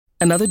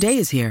Another day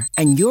is here,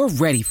 and you're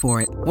ready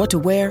for it. What to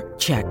wear?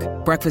 Check.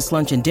 Breakfast,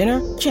 lunch, and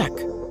dinner? Check.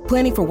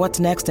 Planning for what's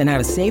next and how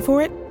to save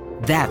for it?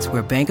 That's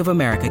where Bank of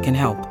America can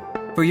help.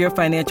 For your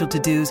financial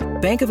to-dos,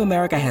 Bank of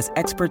America has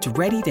experts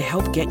ready to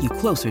help get you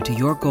closer to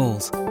your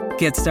goals.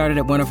 Get started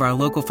at one of our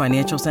local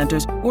financial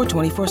centers or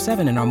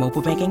 24/7 in our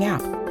mobile banking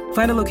app.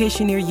 Find a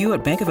location near you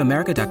at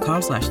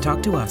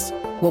bankofamerica.com/talktous.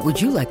 What would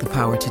you like the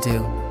power to do?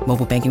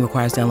 Mobile banking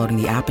requires downloading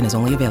the app and is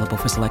only available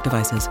for select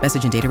devices.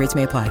 Message and data rates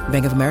may apply.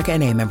 Bank of America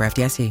NA, member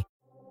FDIC.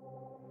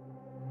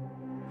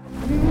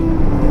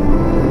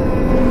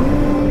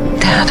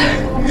 Dad,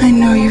 I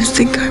know you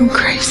think I'm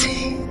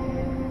crazy,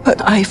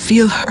 but I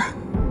feel her.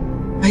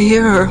 I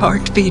hear her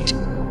heartbeat.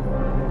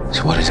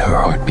 So what does her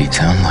heartbeat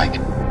sound like?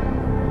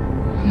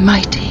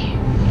 Mighty.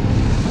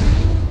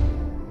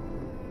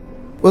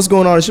 What's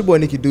going on? It's your boy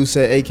Nikki Duce,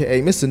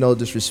 aka Mr. No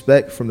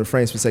Disrespect from the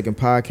Frames Per Second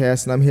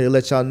podcast, and I'm here to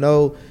let y'all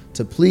know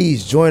to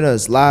please join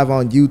us live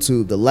on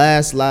YouTube. The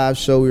last live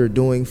show we are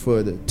doing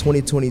for the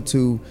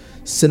 2022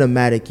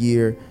 cinematic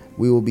year.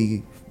 We will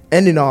be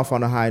ending off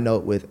on a high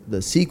note with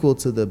the sequel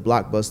to the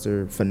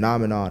blockbuster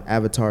phenomenon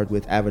Avatar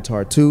with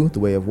Avatar 2, The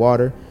Way of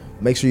Water.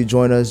 Make sure you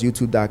join us,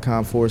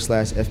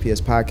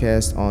 youtube.com/FPS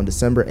podcast on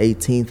December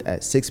 18th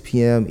at 6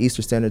 p.m.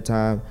 Eastern Standard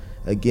Time.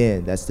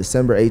 Again, that's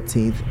December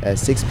 18th at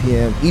 6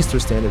 p.m. Eastern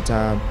Standard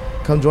Time.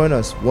 Come join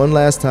us one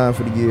last time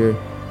for the year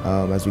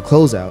as we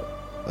close out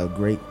a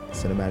great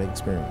cinematic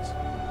experience.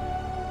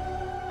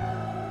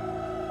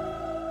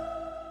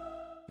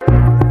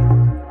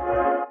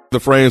 The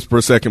Frames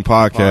Per Second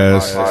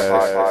podcast.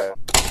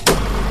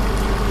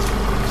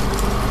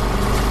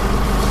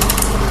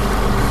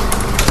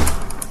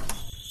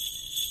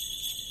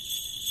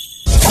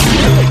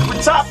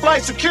 Top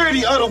flight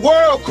security of the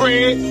world,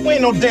 Craig. We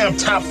ain't no damn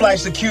top flight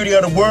security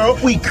of the world.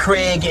 We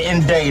Craig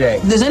and Day Day.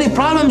 If there's any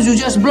problems, you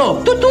just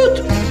blow. Toot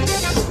toot.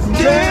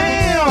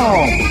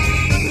 Damn!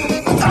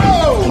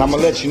 Oh! And I'm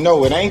gonna let you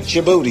know it ain't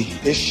your booty,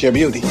 it's your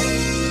beauty.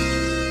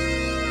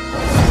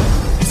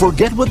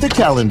 Forget what the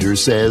calendar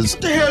says.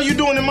 What the hell you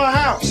doing in my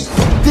house?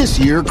 This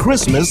year,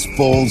 Christmas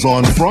falls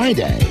on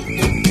Friday.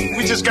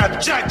 We just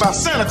got jacked by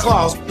Santa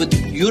Claus. But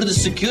you're the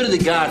security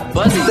guard,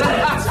 buddy.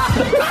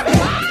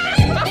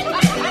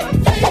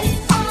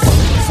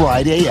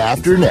 Friday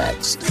after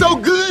next. So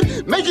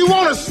good, make you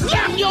wanna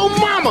slap your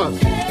mama.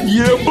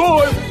 Yeah,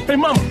 boy. Hey,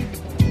 mama.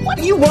 What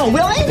do you want,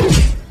 Willie?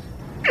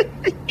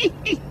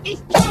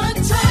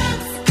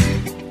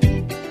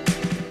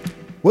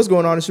 What's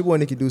going on? It's your boy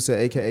Nikki Duce,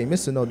 aka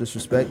Mr. No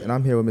Disrespect, and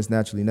I'm here with Miss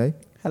Naturally Nay.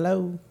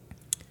 Hello.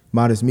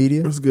 Modest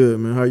Media. What's good,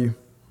 man? How you?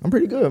 I'm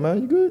pretty good,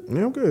 man. You good?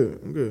 Yeah, I'm good.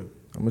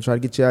 I'm gonna try to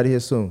get you out of here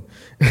soon.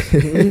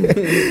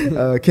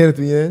 Kenneth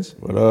Mienge.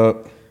 What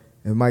up?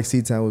 And Mike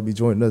Seatown will be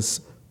joining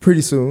us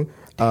pretty soon.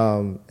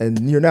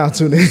 And you're now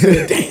tuned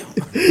in. Damn.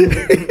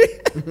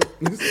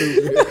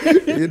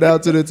 You're now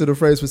tuned into the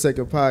Frames Per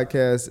Second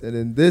podcast. And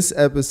in this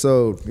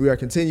episode, we are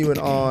continuing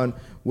on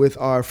with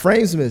our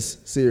Framesmas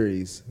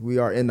series. We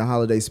are in the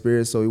holiday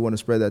spirit, so we want to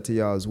spread that to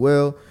y'all as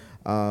well.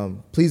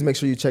 Please make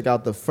sure you check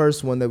out the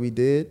first one that we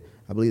did.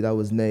 I believe that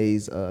was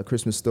Nay's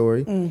Christmas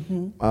Story.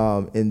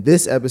 Mm-hmm. In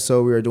this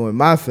episode, we are doing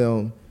my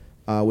film,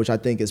 which I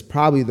think is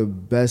probably the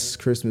best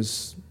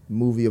Christmas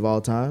movie of all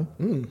time.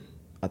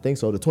 I think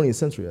so, the 20th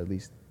century at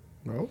least.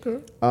 Okay.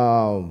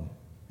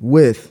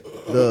 With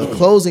the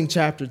closing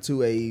chapter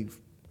to a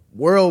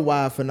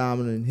worldwide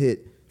phenomenon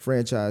hit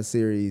franchise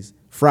series,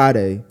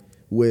 Friday,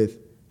 with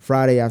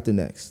Friday After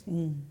Next.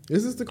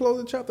 Is this the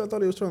closing chapter? I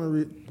thought he was trying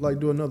to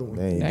do another one.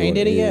 They ain't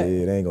did it yet.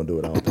 Yeah, they ain't gonna do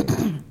it. I don't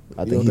think.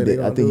 I think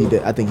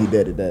think he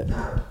did at that.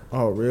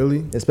 Oh,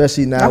 really?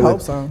 Especially now I with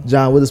hope so.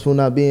 John Witherspoon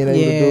not being able to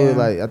do Yeah. it.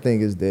 Like, I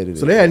think it's dead.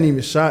 So they hadn't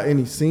even shot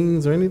any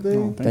scenes or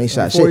anything? They ain't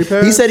shot Before shit. he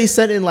passed? He said he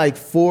sent in like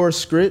 4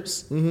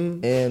 scripts,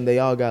 and they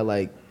all got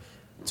like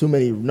too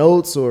many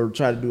notes or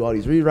try to do all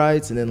these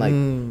rewrites, and then like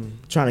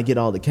trying to get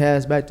all the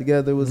cast back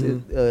together was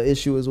an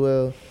issue as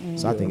well.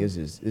 So I think it's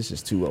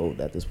just too old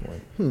at this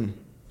point.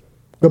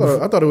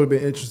 I thought it would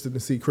have been interesting to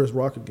see Chris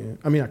Rock again.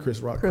 I mean, not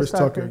Chris Rock, Chris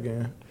Tucker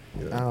again.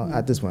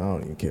 At this point, I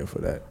don't even care for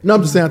that. No,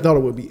 I'm just saying I thought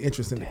it would be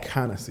interesting to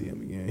kind of see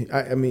him again.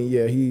 I mean,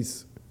 yeah,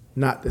 he's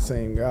not the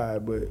same guy,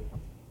 but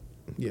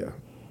yeah,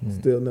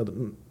 still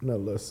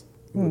nonetheless,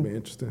 it would be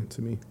interesting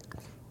to me.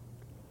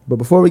 But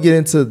before we get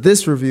into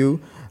this review,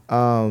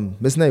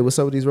 Miss Nay, what's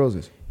up with these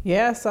roses?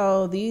 Yeah,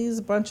 so these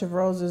bunch of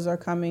roses are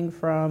coming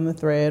from the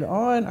thread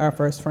on our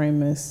first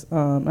Framesmas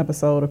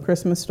episode of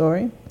Christmas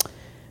Story.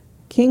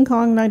 King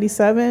Kong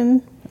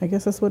 97, I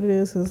guess that's what it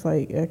is. It's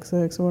like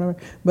XX or whatever.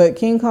 But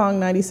King Kong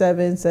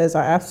 97 says,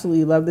 I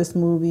absolutely love this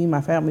movie. My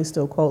family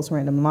still quotes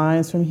random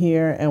lines from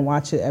here and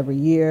watch it every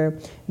year.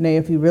 Nay,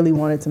 if you really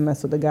wanted to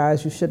mess with the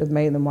guys, you should have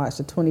made them watch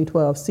the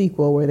 2012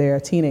 sequel where they are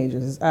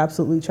teenagers. It's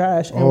absolutely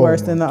trash and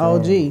worse than the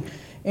OG.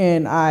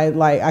 And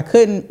I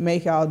couldn't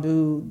make y'all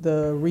do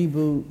the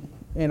reboot,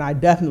 and I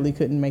definitely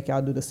couldn't make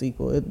y'all do the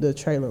sequel. The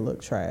trailer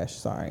looked trash,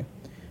 sorry.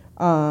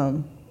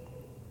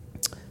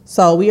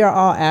 So We Are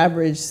All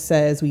Average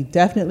says we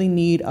definitely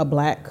need a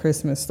Black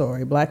Christmas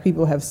story. Black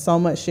people have so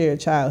much shared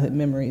childhood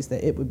memories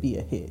that it would be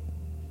a hit.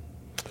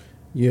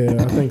 Yeah,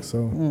 I think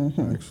so.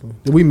 Actually,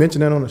 did we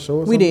mention that on the show?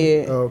 Or We something?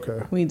 did. Oh,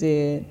 okay. We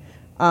did.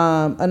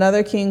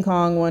 Another King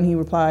Kong one, he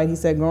replied, he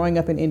said, growing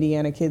up in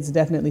Indiana, kids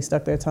definitely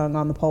stuck their tongue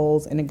on the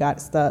poles and it got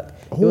stuck.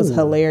 It was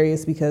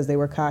hilarious because they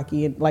were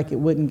cocky and like it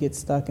wouldn't get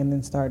stuck and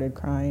then started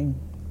crying.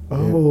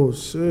 Oh,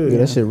 shit. Yeah,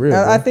 that shit real.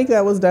 I think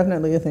that was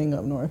definitely a thing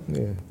up north.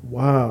 Yeah.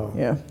 Wow.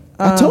 Yeah.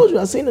 I told you,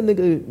 I seen a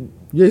nigga.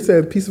 Yeah, he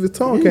said a piece of his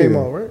tongue came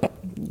out, right?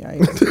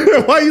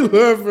 Yikes. Why you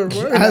laughing,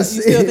 bro? You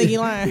still think he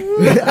lying?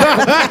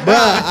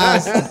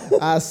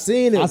 I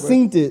seen it. I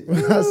seen it.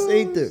 I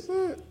seen it.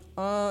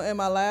 And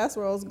my last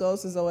rose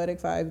goes to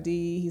Zoetic 5D.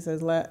 He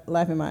says,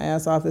 laughing my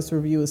ass off. This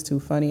review is too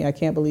funny. I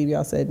can't believe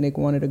y'all said Nick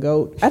wanted a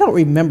goat. I don't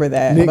remember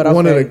that. Nick but okay.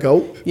 wanted a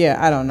goat? Yeah,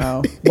 I don't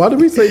know. Why did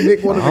we say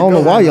Nick wanted a goat? I don't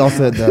know why y'all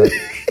said that.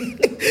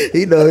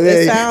 He remember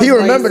that one. He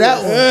remember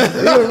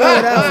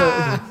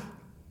that one.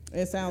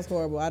 It sounds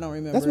horrible. I don't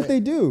remember. That's what they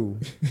do.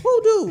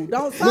 Who do?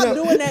 Don't stop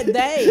doing that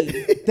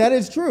day. That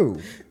is true.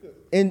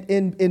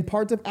 In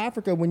parts of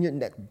Africa, when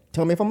you're,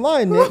 tell me if I'm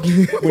lying, Nick,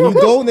 when you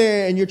go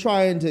there and you're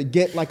trying to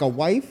get like a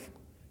wife,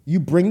 you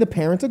bring the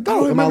parents a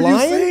goat. Am I lying? You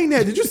saying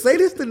that? Did you say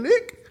this to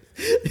Nick?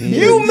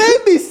 You made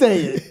me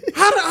say it.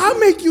 How did I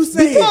make you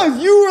say it?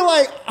 Because you were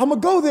like, I'm gonna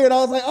go there, and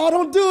I was like, oh,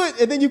 don't do it.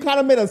 And then you kind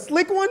of made a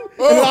slick one, and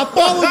then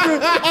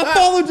I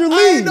followed your lead.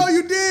 I didn't know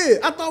you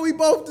did. I thought we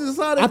both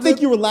decided. I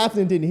think you were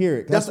laughing and didn't hear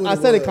it. That's what I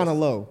it said was. it kind of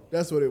low.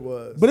 That's what it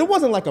was. But it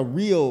wasn't like a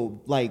real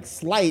like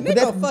slight. Nick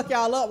But gonna fuck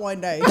y'all up one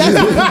day.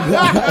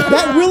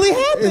 that really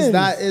happened.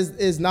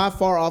 It's not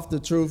far off the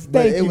truth,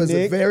 but Thank it you, was a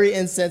Nick. very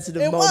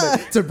insensitive It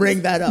moment was. to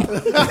bring that up.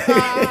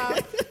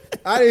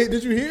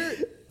 Did you hear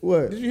it?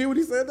 What? Did you hear what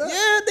he said? That?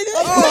 Yeah,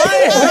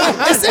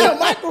 nigga. It's in a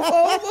microphone.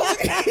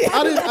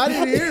 I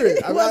didn't hear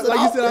it.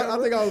 Like you said, I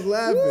think I was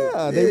laughing.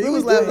 Yeah, they He really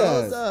was do laughing that.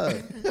 all the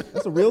time.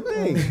 That's a real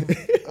thing.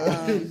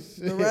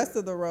 The rest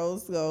of the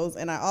rose goes,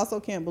 and I also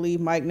can't believe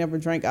Mike never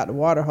drank out the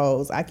water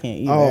hose. I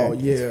can't either. Oh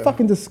yeah. It's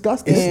fucking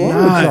disgusting. It's What's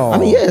wrong with y'all? I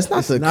mean, yeah, it's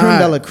not the creme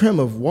de la creme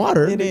of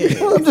water. It is.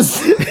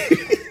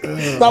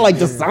 It's not like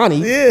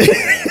Dasani.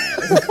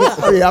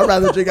 I mean, I'd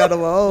rather drink out of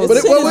my own.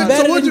 This shit is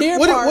better than Deer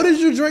Park. What did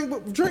you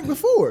drink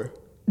before?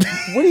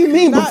 What do you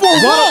mean? Before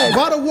what?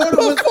 Bottled water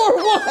was Before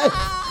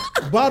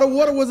what? bottled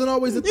water wasn't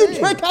always a thing. You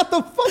drank out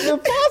the fucking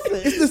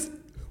faucet. It's this.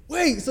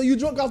 Wait, so you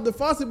drunk off the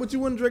faucet, but you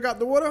wouldn't drink out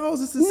the water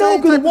hose? It's the No,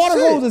 same because the type of water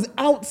shit. hose is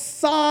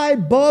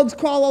outside. Bugs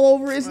crawl all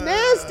over. It's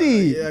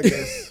nasty. Yeah, I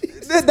guess.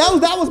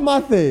 that was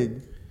my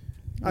thing.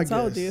 I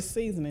told you it's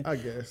seasoning. I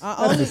guess.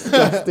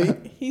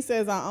 He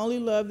says, I only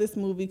love this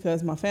movie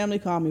because my family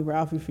called me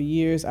Ralphie for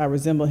years. I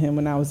resemble him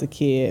when I was a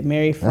kid.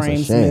 Mary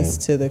frames this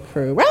to the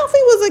crew. Ralphie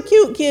was a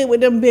cute kid with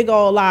them big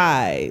old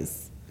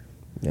eyes.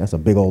 Yeah, that's a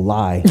big old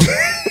lie.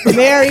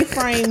 Mary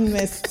framed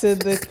this to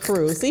the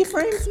crew. See,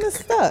 frames me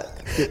stuck.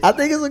 I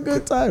think it's a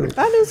good title.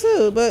 I do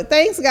too. But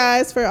thanks,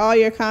 guys, for all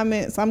your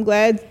comments. I'm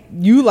glad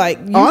you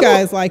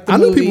guys like the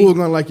movie. I knew people were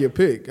gonna like your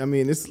pick. I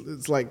mean,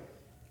 it's like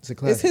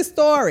It's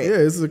historic. yeah,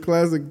 it's a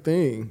classic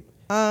thing.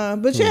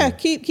 But yeah,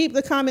 keep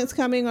the comments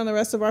coming on the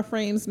rest of our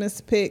frames, Miss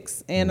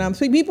Picks. And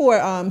people were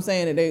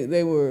saying that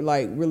they were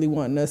like really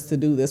wanting us to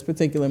do this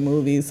particular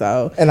movie.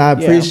 So And I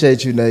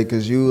appreciate you, Nate,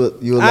 because you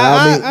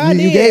allowed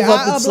me. You gave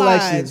up the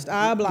selection.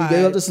 I obliged. You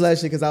gave up the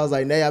selection because I was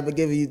like, Nate, I've been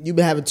giving you. You've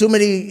been having too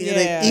many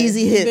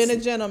easy hits. You've been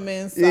a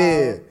gentleman. So.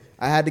 Yeah.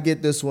 I had to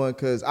get this one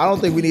because I don't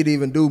think we need to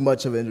even do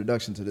much of an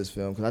introduction to this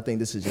film because I think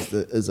this is just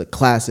is a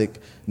classic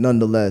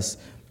nonetheless.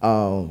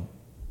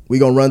 We're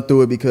going to run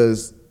through it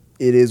because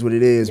it is what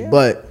it is. Yeah.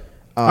 But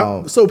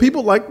so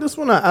people like this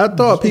one? I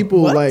thought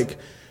people I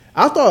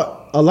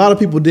thought a lot of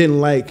people didn't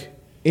like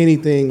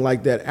anything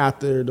like that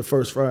after the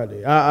first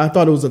Friday. I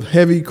thought it was a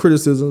heavy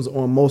criticisms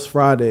on most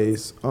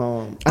Fridays.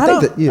 I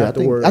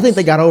think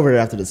they got over it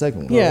after the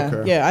second one.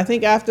 Yeah, yeah. I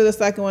think after the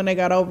second one they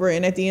got over it,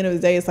 and at the end of the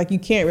day, it's like you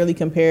can't really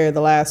compare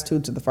the last two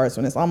to the first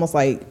one. It's almost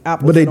like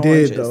apples and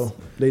oranges. But they did though.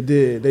 They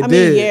did. I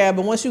mean, yeah,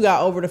 but once you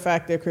got over the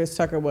fact that Chris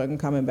Tucker wasn't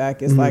coming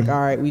back, it's like,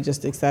 all right, we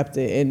just accept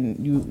it,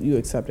 and you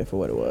accept it for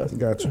what it was.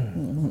 Gotcha.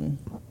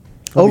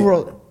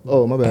 Overall,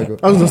 oh my bad.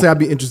 I was gonna say I'd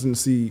be interested to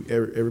see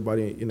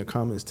everybody in the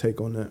comments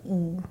take on that.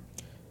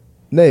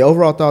 Nay,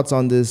 overall thoughts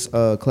on this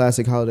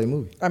classic holiday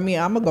movie? I mean,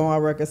 I'm gonna go on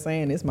record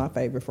saying it's my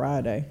favorite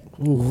Friday.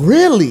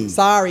 Really?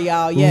 Sorry,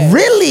 y'all. Yeah.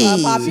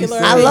 Really? Popular.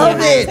 I love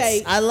it.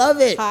 Take, I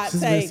love it. Hot She's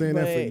take, been saying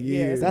that for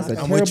years. That's a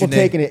I'm terrible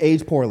take and it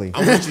aged poorly.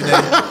 I'm with you,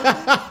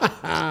 Nay.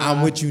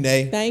 I'm with you,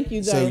 Nay. Thank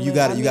you, So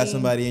Jalen. you got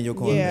somebody in your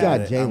corner. Yeah.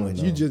 God,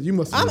 Jalen. You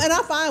must. And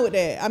I'm fine with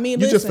that. I mean,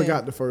 you listen, just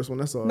forgot the first one.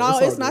 That's all. No,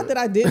 it's not that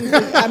I didn't.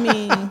 I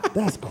mean,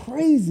 that's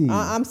crazy.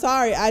 I'm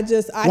sorry. Why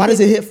does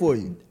it hit for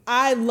you?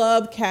 I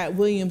love Cat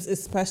Williams,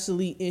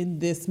 especially in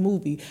this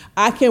movie.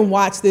 I can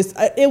watch this.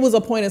 It was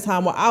a point in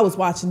time where I was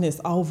watching this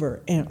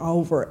over and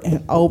over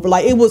and over.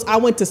 Like I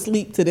went to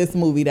sleep to this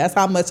movie. That's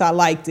how much I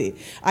liked it.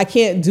 I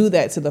can't do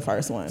that to the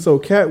first one. So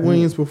Cat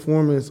Williams'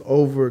 performance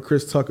over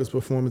Chris Tucker's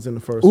performance in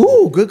the first one.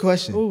 Ooh, good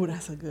question. Ooh,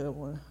 that's a good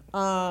one.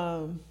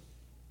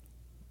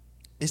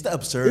 It's the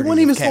absurdity. It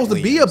wasn't even of Cat supposed to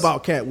be Williams.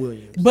 about Cat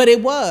Williams. But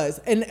it was.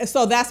 And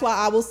so that's why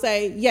I will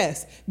say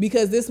yes,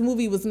 because this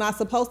movie was not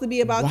supposed to be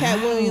about Cat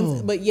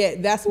Williams, but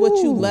yet that's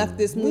what you left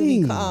this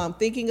movie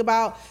thinking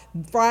about.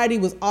 Friday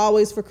was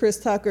always for Chris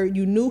Tucker.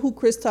 You knew who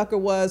Chris Tucker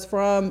was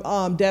from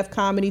Def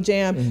Comedy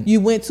Jam. Mm-hmm. You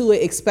went to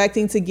it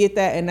expecting to get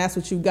that, and that's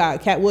what you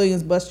got. Cat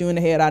Williams bust you in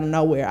the head out of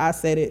nowhere. I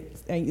said it.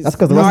 That's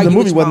because the rest of the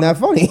movie wasn't that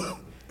funny.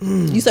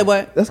 You said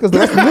what? That's because the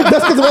rest of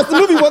the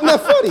movie wasn't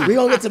that funny. We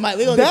gonna get to Mike.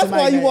 That's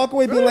why you walk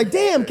away being like,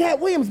 "Damn, Cat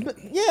Williams."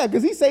 Yeah,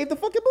 because he saved the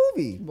fucking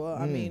movie. Well,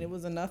 I mean, it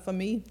was enough for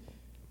me.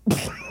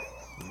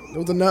 It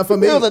was enough for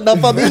me. It was enough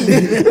for me.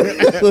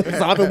 So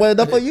it wasn't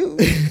enough for you.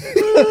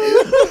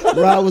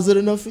 Rod, was it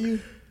enough for you?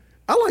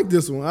 I like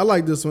this one.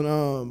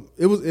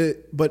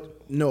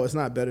 But no, it's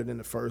not better than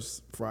the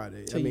first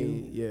Friday. To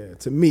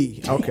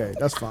me. Okay,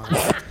 that's fine.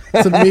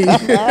 To me.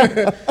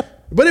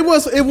 But it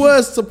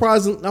was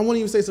surprising. I won't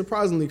even say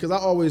surprisingly because I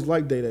always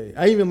liked Day Day.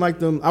 I even liked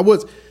them. I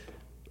wasn't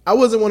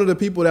one of the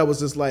people that was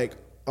just like,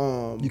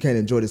 you can't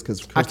enjoy this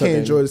because I can't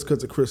enjoy this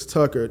because of Chris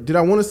Tucker. Did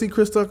I want to see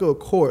Chris Tucker? Of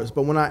course.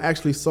 But when I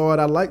actually saw it,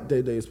 I liked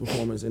Day Day's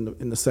performance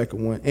in the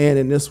second one and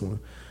in this one.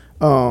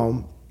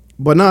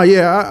 But no,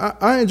 yeah,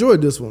 I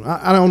enjoyed this one.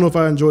 I don't know if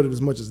I enjoyed it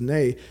as much as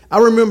Nay. I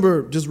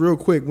remember just real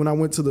quick when I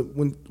went to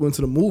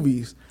the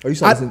movies. Oh, you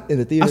saw this in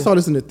the theater? I saw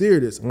this in the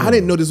theaters. I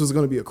didn't know this was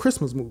going to be a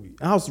Christmas movie.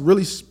 I was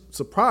really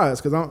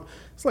surprised because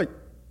it's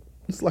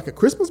like a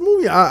Christmas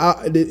movie.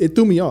 It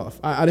threw me off.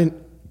 I didn't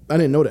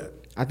know that.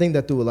 I think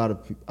that threw a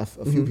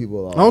few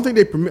people off. I don't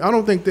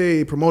think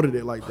they promoted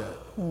it like that.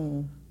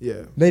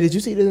 Yeah. Nate, did you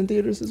see it in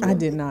theaters as well? I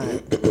did not.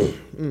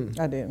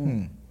 I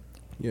didn't.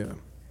 Yeah.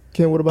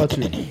 Ken, what about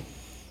you?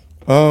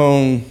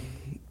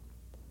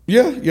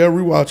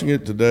 Rewatching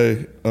it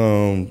today.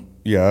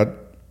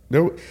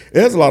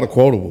 It has a lot of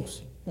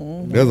quotables.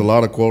 There's a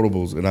lot of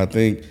quotables, and I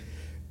think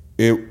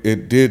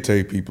it did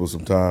take people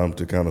some time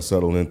to kind of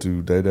settle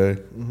into Day Day.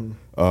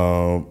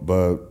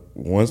 But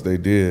once they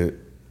did,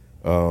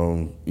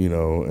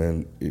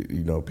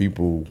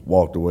 people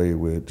walked away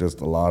with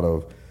just a lot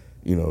of,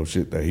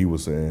 shit that he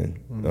was saying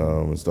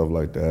and stuff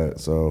like that.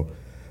 So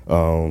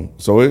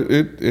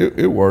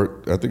it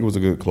worked. I think it was a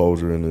good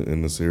closure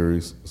in the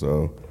series.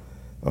 So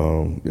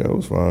it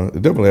was fine.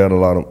 It definitely had a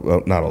lot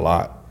of not a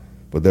lot,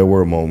 but there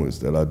were moments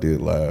that I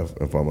did laugh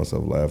and found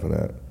myself laughing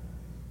at.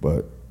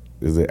 But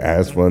is it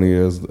as funny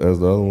as the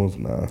other ones?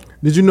 Nah.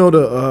 Did you know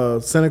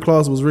the Santa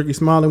Claus was Ricky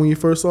Smiley when you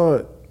first saw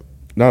it?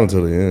 Not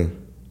until the end.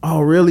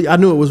 Oh, really? I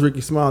knew it was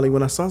Ricky Smiley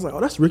when I saw it. I was like, oh,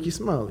 that's Ricky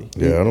Smiley.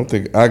 Yeah,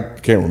 I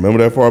can't remember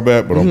that far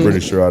back, but I'm pretty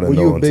sure I didn't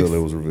know until it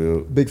was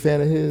revealed. Big fan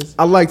of his?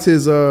 I liked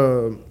his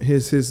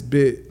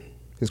bit.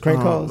 His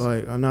crank calls?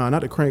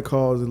 Not the crank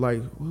calls.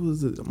 Like, what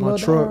was it? My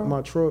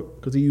truck.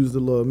 Because he used the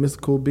little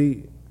mystical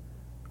beat.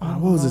 What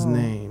was his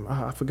name?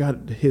 I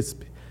forgot his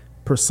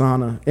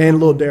persona. And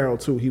Lil Daryl,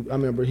 too. I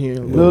remember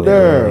hearing Lil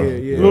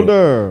Daryl. Yeah. Lil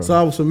Daryl. So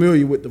I was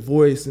familiar with the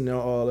voice and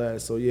all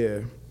that. So, yeah.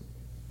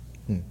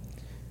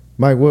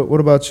 Mike, what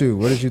about you?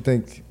 What did you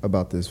think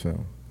about this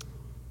film?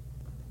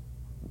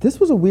 This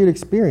was a weird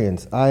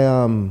experience.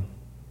 I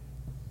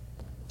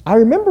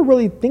remember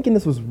really thinking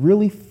this was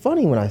really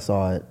funny when I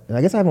saw it, and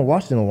I guess I haven't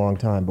watched it in a long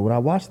time. But when I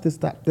watched this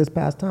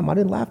past time, I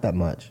didn't laugh that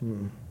much.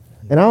 And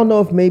I don't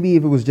know if it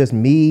was just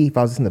me, if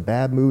I was just in a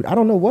bad mood. I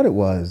don't know what it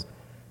was,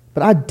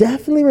 but I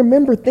definitely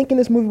remember thinking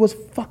this movie was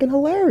fucking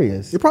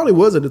hilarious. It probably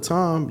was at the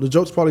time. The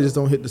jokes probably just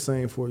don't hit the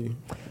same for you.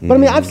 But I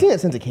mean, I've seen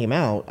it since it came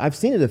out. I've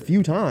seen it a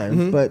few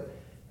times,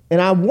 and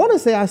I want to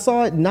say I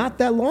saw it not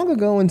that long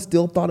ago and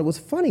still thought it was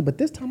funny, but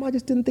this time I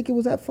just didn't think it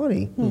was that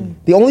funny.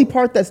 The only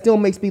part that still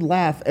makes me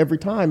laugh every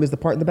time is the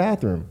part in the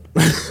bathroom.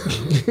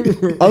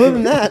 Other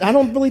than that, I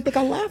don't really think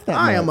I laughed that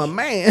much. I am a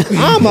man.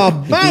 I'm a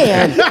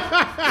man.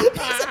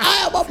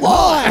 I am a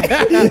boy.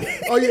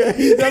 Oh, yeah,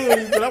 he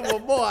definitely said, I'm a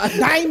boy.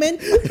 Diamond.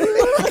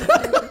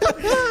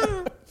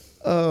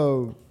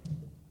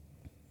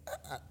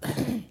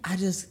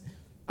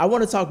 I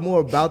want to talk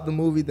more about the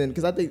movie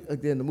because I think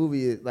again the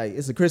movie is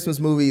it's a Christmas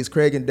movie. It's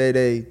Craig and Day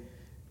Day.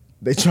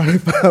 They trying to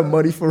find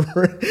money for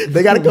rent.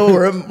 They got to go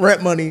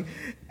rent money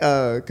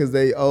because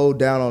they owe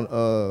down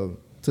on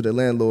to the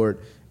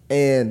landlord,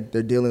 and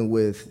they're dealing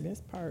with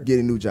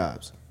getting new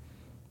jobs.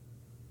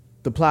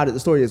 The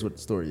story is what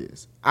the story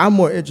is. I'm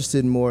more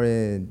interested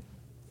in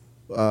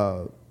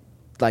the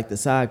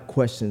side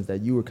questions that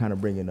you were kind of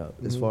bringing up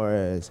as far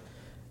as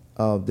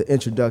the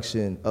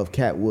introduction of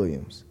Cat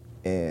Williams.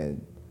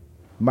 And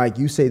Mike,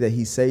 you say that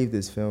he saved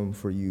this film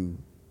for you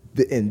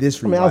in this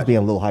rewatch. I mean, I was being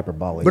a little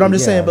hyperbolic. But I'm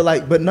just saying,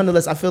 but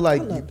nonetheless, I feel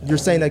like you're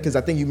saying that because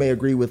I think you may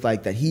agree with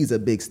that he's a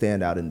big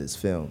standout in this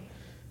film.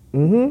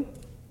 Mm-hmm.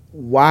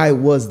 Why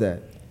was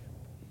that?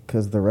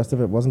 Because the rest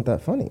of it wasn't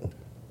that funny.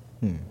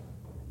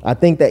 I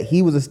think that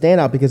he was a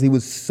standout because he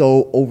was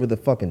so over the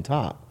fucking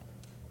top.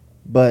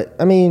 But,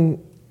 I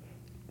mean,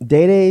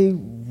 Day Day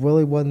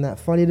really wasn't that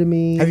funny to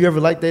me. Have you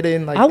ever liked Day Day?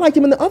 I liked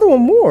him in the other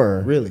one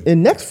more. Really?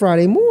 In Next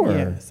Friday more.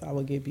 Yes, I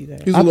will give you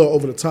that. He was a little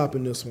over the top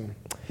in this one.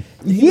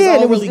 Yeah,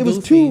 and overly it was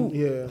goofy.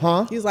 too.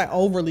 Huh? He's like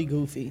overly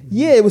goofy.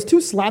 Yeah, it was too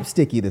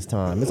slapsticky this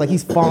time. It's like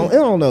he's falling. I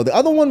don't know. The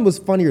other one was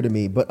funnier to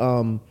me, but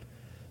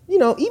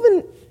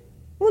even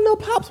no,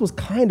 Pops was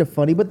kind of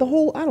funny, but the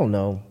whole I don't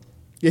know.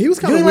 Yeah, he was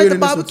kind of weird in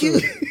this one too.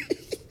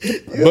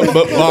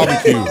 but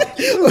barbecue.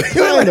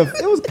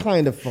 It was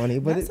kind of funny,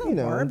 but That's a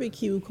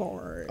barbecue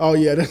card. Oh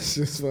yeah, that's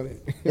just funny.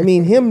 I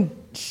mean, him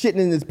shitting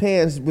in his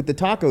pants with the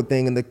taco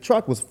thing in the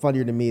truck was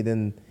funnier to me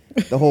than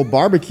the whole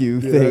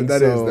barbecue thing.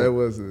 It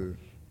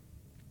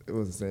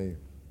was the same.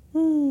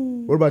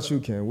 What about you,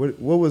 Ken? What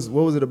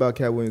was it about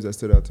Cat Williams that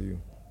stood out to you?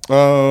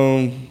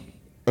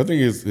 I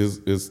think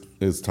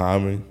his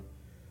timing.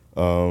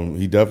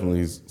 He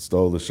definitely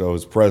stole the show.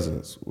 His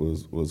presence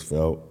was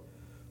felt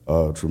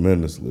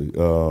tremendously.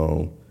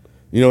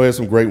 He had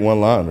some great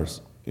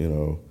one-liners.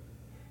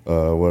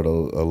 Code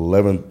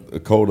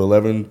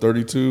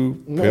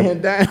 1132.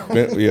 Man down.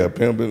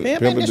 Pimp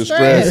in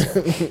distress.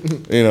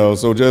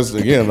 So just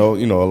again, a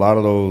lot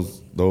of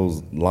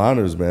those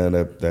liners, man,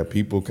 that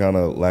people kind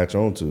of latch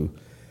onto.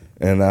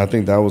 And I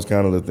think that was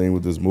kind of the thing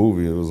with this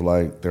movie. It was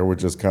like there were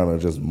just kind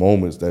of just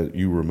moments that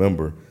you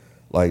remember,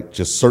 like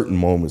just certain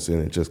moments in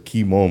it, just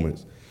key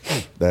moments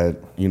that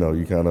you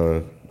kind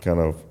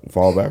of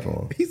fall back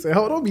on. He said,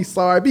 "Oh, don't be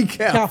sorry, be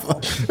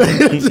careful."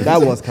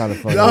 That was kind of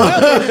funny.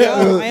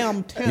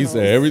 He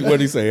said,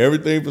 "Everybody say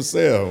everything for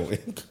sale."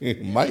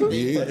 It might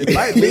be. It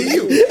might be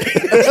you.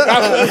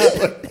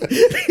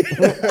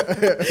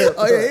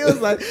 Oh yeah, he was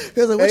like,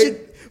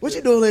 what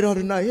you doing later on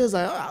tonight? He was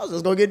like, I was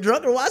just gonna get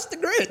drunk and watch The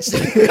Grinch.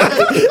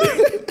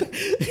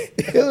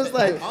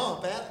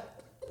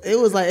 It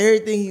was like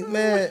everything,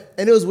 man.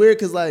 And it was weird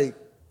because like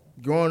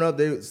growing up,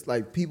 they was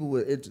like people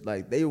would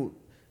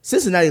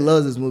Cincinnati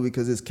loves this movie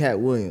because it's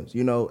Cat Williams,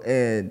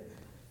 and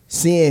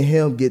seeing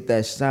him get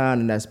that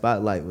shine and that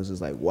spotlight was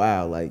just like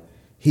wow, like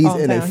he's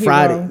in a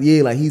Friday,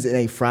 he's in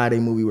a Friday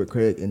movie with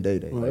Craig and Day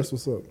Day. Oh, that's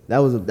what's up.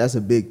 That's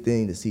a big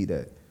thing to see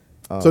that.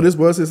 So this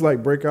was his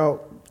like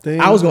breakout thing.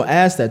 I was gonna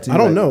ask that too. I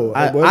don't know.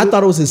 I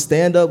thought it was his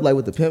stand up, like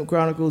with the Pimp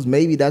Chronicles.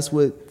 Maybe that's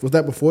what was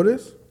that before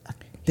this.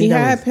 He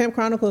had Pimp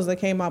Chronicles that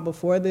came out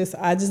before this.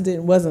 I just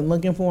wasn't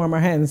looking for him or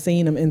hadn't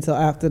seen him until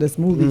after this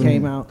movie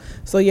came out.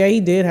 So yeah, he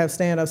did have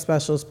stand-up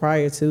specials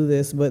prior to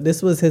this, but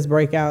this was his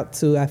breakout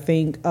to, I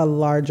think, a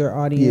larger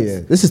audience.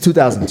 Yeah, this is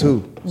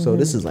 2002, so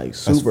this is like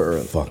super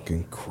early.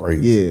 Fucking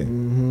crazy.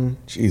 Yeah.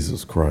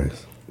 Jesus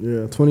Christ.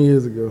 Yeah, 20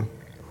 years ago.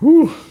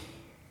 Whew.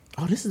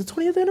 Oh, this is the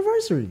 20th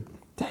anniversary.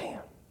 Damn.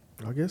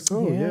 I guess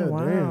so. Yeah.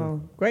 Wow.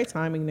 Damn. Great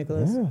timing,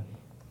 Nicholas.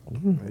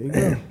 There you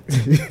go.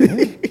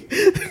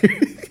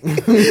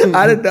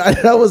 I didn't know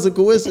that was a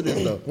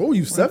coincidence though. What were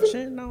you, 7?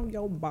 Shitting on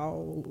your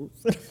balls.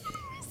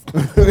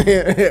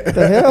 The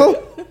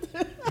hell?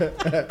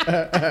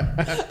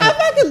 I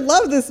fucking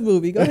love this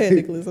movie. Go ahead,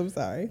 Nicholas. I'm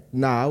sorry.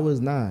 Nah, I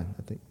was 9.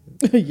 I think.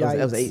 Yikes.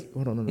 I was 8.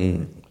 Hold on,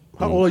 no.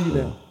 How old are you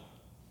now?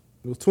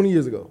 It was 20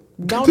 years ago.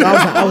 Don't say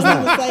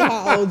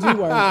how old you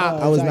were.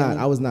 I was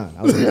 9.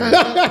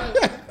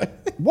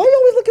 Why you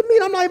always look at me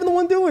and I'm not even the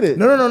one doing it?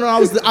 No.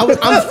 I'm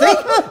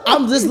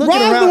just looking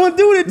Ryan's around. the one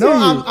doing it to you.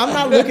 I'm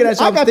not looking at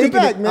you. I got your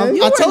back,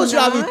 man. I told you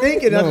I'd be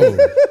thinking.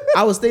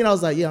 I was thinking. I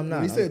was like, yeah, I'm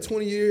not. He said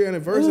 20-year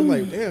anniversary. I'm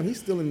like, damn, he's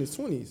still in his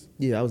 20s.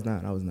 Yeah, I was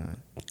 9.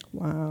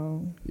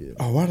 Wow. Yeah.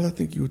 Oh, why did I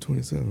think you were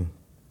 27?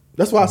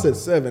 That's why I said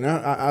 7.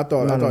 I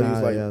thought he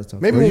was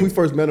like, maybe when we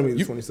first met him, he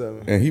was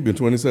 27. And he been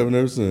 27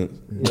 ever since.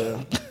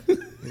 Yeah.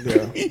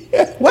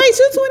 Wait,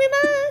 you 29?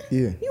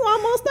 Yeah. You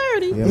almost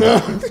 30. Yeah,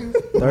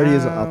 30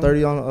 is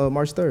 30 on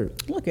March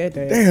 3rd. Look at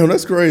that. Damn,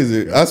 that's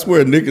crazy. I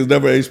swear Nick has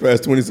never aged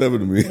past 27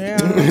 to me.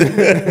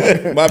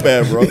 Yeah. My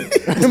bad, bro.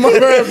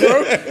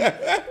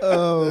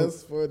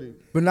 That's funny.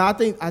 But no, I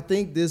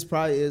think this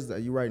probably is.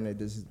 You're right, Nate.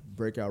 This is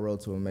breakout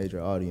road to a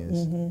major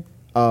audience.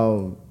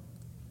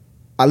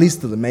 At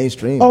least to the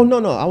mainstream. Oh,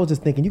 no. I was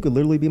just thinking you could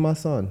literally be my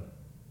son.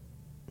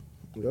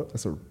 Yep.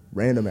 That's a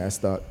random ass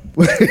thought.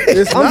 I'm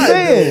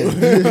saying.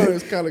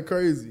 It's kind of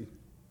crazy.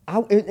 I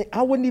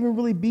wouldn't even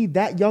really be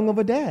that young of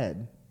a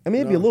dad. I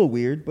mean, it'd be a little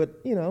weird,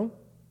 but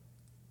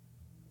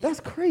that's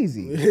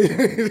crazy.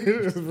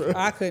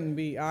 I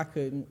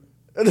couldn't.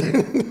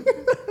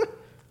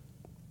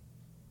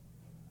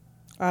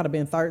 I'd have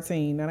been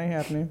 13. That ain't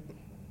happening.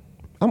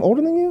 I'm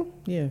older than you?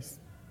 Yes.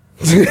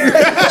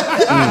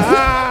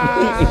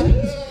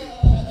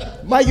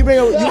 Mike, you bring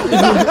up.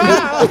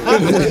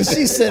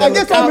 She said. I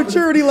guess on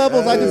maturity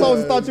levels, I just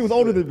always thought she was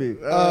older than me.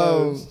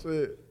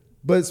 Shit.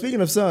 But speaking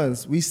of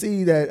sons, we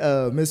see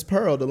that Miss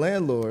Pearl, the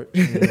landlord,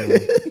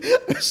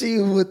 she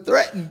would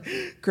threaten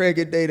Craig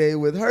and Day Day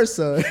with her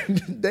son,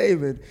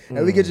 David.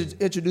 And we get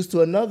introduced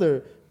to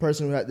another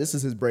person who this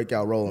is his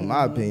breakout role, in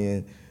my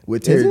opinion,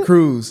 with Terry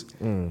Crews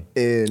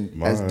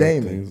as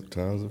Damon.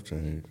 Times have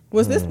changed.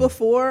 Was this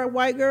before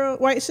White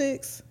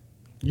Chicks?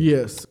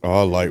 Yes. Oh,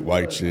 I like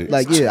white chicks.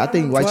 Like, yeah, I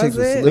think White Chicks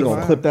was it? They're slick. going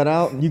to clip that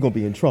out and you're going to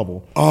be in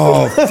trouble.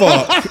 Oh,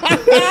 fuck.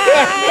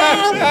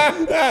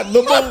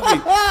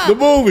 The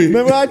movie.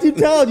 Remember I keep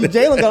telling you,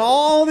 Jalen got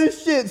all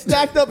this shit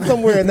stacked up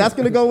somewhere and that's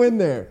going to go in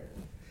there.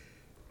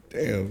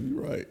 Damn,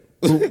 you're right.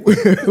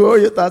 What are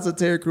your thoughts on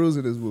Terry Crews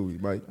in this movie,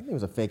 Mike? I think it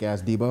was a fake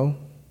ass Debo.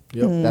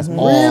 Yep. That's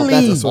all.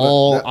 Really? That's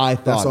all I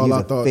thought. That's all He was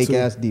I a thought, fake too.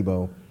 ass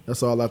Debo.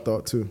 That's all I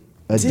thought too.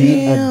 A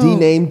D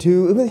name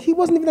too. He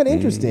wasn't even that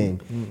interesting.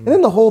 And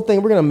then the whole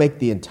thing, we're gonna make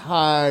the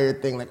entire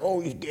thing like,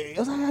 oh, he's gay. I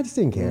was like, I just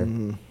didn't care.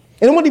 And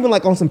it wasn't even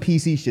like on some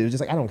PC shit. It was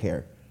just like, I don't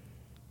care.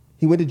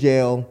 He went to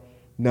jail.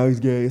 Now he's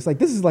gay. It's like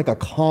this is like a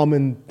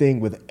common thing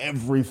with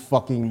every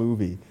fucking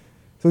movie.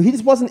 So he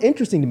just wasn't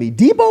interesting to me.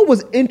 Debo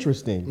was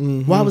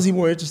interesting. Why was he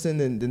more interesting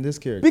than this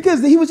character?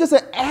 Because he was just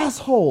an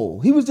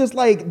asshole. He was just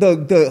like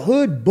the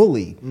hood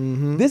bully.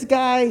 This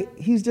guy,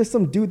 he's just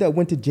some dude that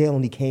went to jail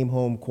and he came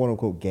home, quote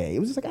unquote, gay. It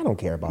was just like, I don't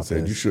care about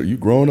Said, this. you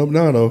grown up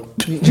now, though.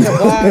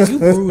 Wow, you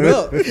brewed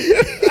up.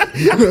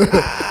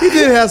 He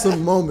did have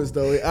some moments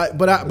though.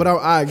 But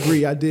I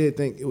agree. I did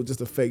think it was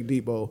just a fake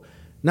Debo.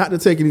 Not to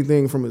take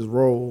anything from his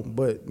role,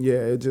 but yeah,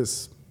 it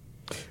just.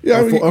 Yeah,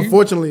 I mean,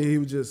 unfortunately, he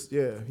was just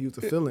he was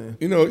a fill-in.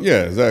 You know,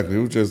 yeah, exactly. It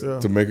was just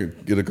to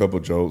get a couple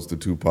jokes, the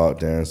Tupac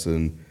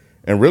dancing,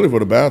 and really for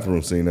the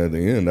bathroom scene at the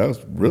end. That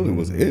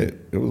was it.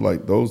 It was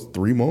like those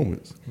 3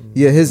 moments.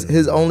 Yeah,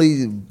 his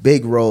only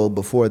big role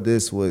before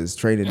this was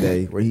Training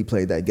Day, where he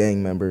played that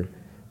gang member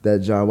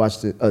that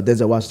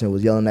Denzel Washington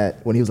was yelling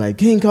at when he was like,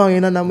 King Kong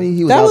ain't nothing on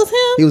me. Was him?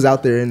 He was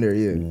out there in there,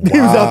 yeah. He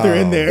was out there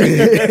in there.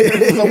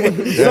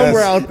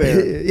 Somewhere out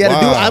there.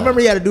 I remember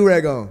he had a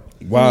do-rag on.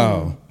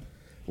 Wow.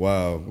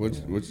 What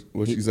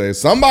she say?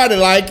 Somebody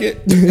like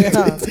it. Bitch,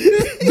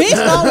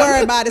 don't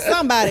worry about it.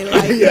 Somebody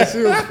like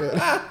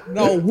it.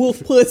 No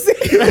wolf pussy.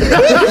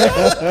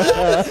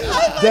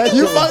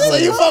 You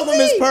fuck with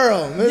Miss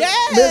Pearl.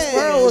 Yes. Miss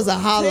Pearl was a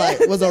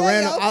highlight. Was a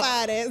random. Your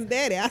fine ass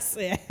daddy. I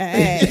said,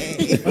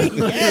 hey.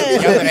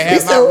 Y'all gonna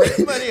have my rich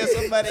money or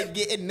somebody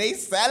getting they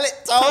salad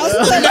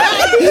toast.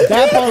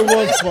 That part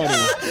was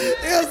funny.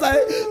 It was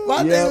like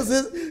my thing was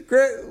this.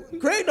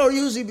 Craig don't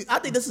usually be. I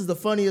think this is the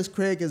funniest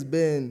Craig has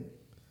been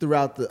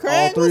throughout all 3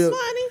 was of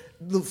funny?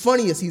 The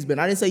funniest he's been.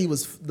 I didn't say he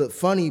was the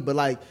funny, but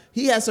like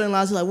he had certain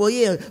lines. He's like, well,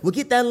 yeah, we'll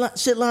get that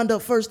shit lined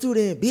up first too,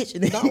 then, bitch.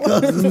 And then he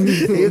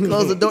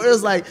closed the door. It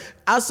was like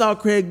I saw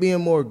Craig being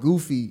more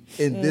goofy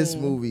in this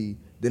movie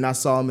than I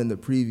saw him in the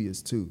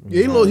previous 2.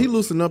 Yeah, he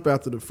loosened up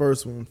after the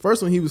first one.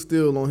 First one, he was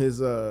still on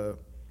his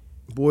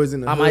Boys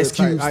in the I'm Hood Ice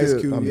Cube. Ice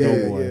still. Cube, I'm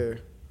yeah.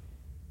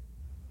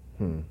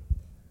 Doughboy.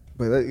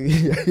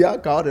 But y'all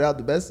called it out.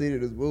 The best scene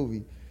in this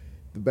movie,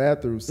 the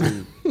bathroom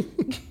scene.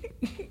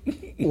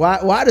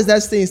 Why does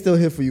that scene still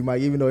hit for you,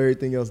 Mike, even though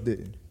everything else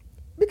didn't?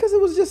 Because it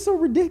was just so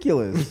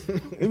ridiculous.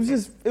 It was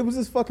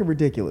just fucking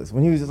ridiculous.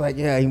 When he was just like,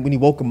 when he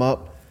woke him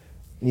up,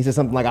 and he said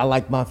something like,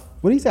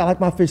 what did he say? I like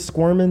my fish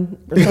squirming?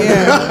 Or something?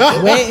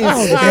 Yeah, wait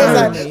and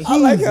scare me. I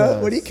like how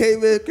when he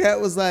came in,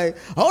 Cat was like,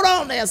 hold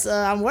on there,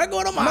 son. I'm working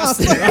on a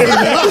monster.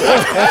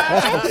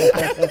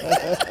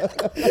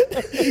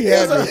 He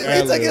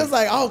was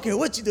like, I don't care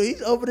what you do.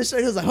 He opened the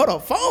shirt. He was like, hold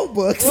on, phone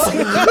books. I'm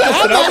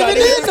not even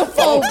into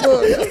phone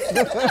books.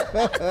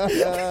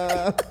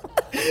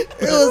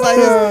 It was like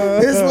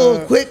his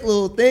little quick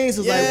little things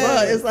was like,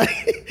 bro, it's like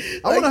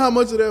I wonder how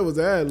much of that was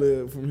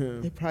ad-lib from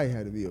him. It probably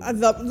had to be. I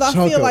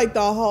feel like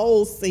the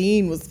whole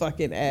scene was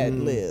fucking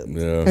ad-lib.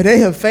 Yeah. And they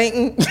him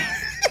fainting.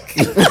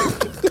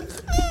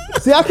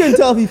 See, I couldn't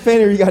tell if he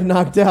fainted or he got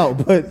knocked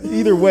out, but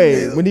either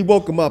way, when he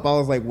woke him up, I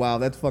was like, wow,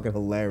 that's fucking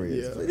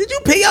hilarious. Did you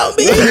pee on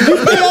me?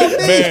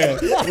 Man.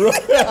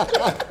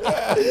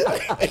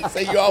 They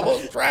say you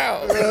almost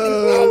drowned.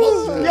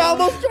 You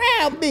almost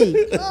drowned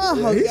me. Oh,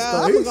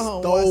 God. I'm going to go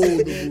home and watch this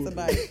again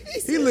tonight.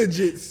 He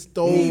legit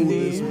stole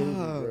this movie,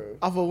 bro.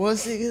 Off of one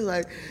scene, he's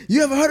like,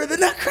 you ever heard of the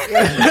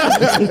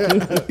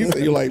Nutcracker? He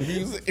said you like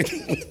music.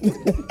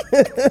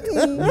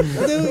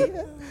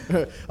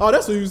 Oh,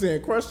 that's what you were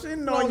saying.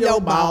 Crushing on your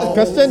balls.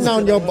 Crushing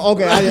on your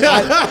balls. Okay,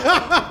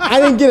 I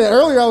didn't get it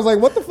earlier. I was like,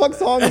 what the fuck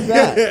song is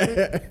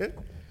that?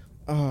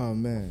 Oh,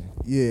 man.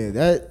 Yeah,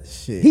 that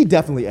shit. He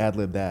definitely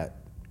ad-libbed that.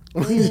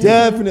 He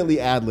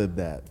definitely ad-libbed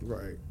that.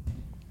 Right.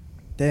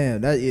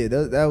 Damn, that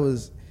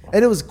was,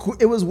 and it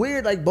was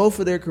weird. Like both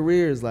of their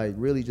careers, like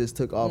really just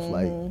took off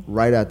like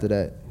right after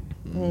that.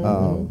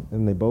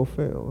 And they both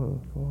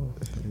failed.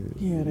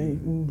 Yeah, they.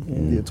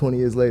 Yeah, 20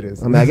 years later.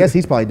 I mean, I guess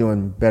he's probably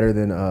doing better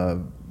than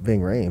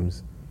Ving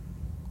Rhames.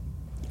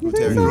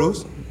 Terry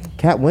Crews?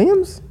 Cat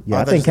Williams?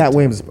 Yeah, I think Cat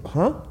Williams.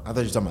 Huh? I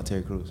thought you were talking about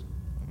Terry Crews.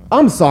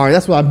 I'm sorry,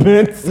 that's what I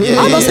meant. I was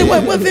gonna say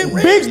what Ving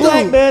Rhames Big do?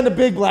 black man, the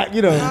big black,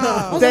 you know.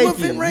 Thank what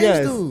Ving you. Rhames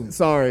Yes. do?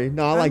 Sorry.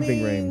 No, I like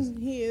Ving Rhames.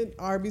 He in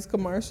Arby's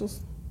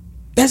commercials.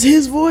 That's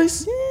his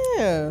voice?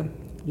 Yeah.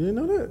 You didn't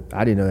know that?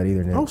 I didn't know that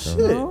either, Nick. Oh, so.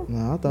 shit.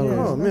 No, I thought it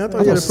was. Oh, man, I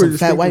thought he had a pretty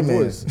fat white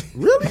distinctive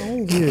man.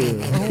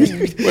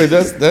 voice. Really? Wait,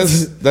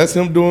 that's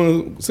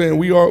him saying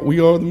we are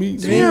the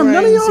meat. Damn,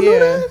 none of y'all know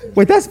that?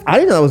 Wait, I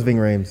didn't know that was Ving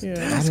Rhames. Yeah.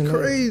 That's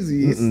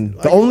crazy.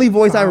 The only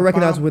voice I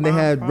recognized was when they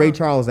had Ray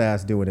Charles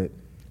ass doing it.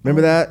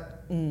 Remember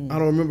that? I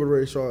don't remember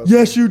Ray Charles.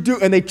 Yes, you do.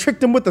 And they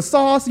tricked him with the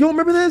sauce. You don't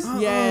remember this?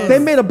 Yes. They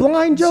made a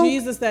blind joke.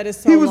 Jesus, that is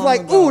so He was long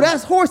like, ago. ooh,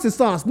 that's horse's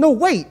sauce. No,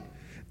 wait.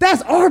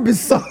 That's Arby's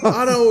sauce.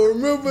 I don't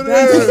remember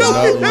that. You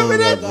don't remember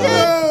that shit?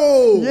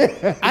 No.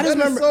 Yeah. I just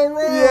remember. So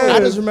wrong. I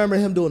just remember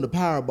him doing the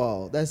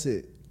Powerball. That's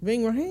it.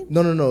 Ving Rhames?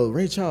 No.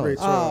 Ray Charles. Ray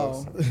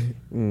Charles. Oh.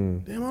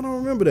 Damn, I don't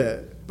remember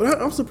that. But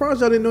I'm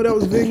surprised y'all didn't know that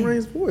was Ving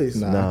Rhames' voice.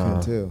 Nah,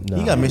 I couldn't tell.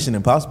 He got Mission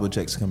Impossible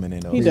checks coming in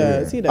though. He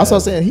does. That's what I'm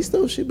saying. He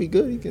still should be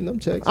good. He can them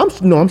checks.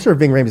 I'm sure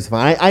Ving Rhames is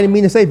fine. I didn't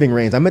mean to say Ving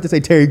Rhames. I meant to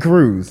say Terry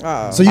Crews.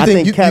 Oh. So you I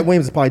think Cat you-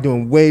 Williams is probably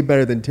doing way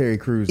better than Terry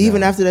Crews.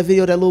 Even now. after that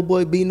video, that little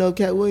boy beating up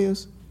Cat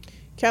Williams.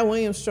 Cat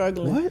Williams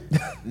struggling. What?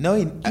 No,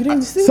 You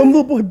didn't see Some that?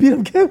 little boy beat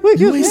up Cat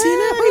Williams. You ain't seen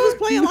that, Yeah, bro? he was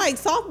playing like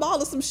softball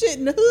or some shit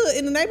in the hood,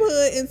 in the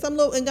neighborhood,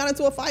 and got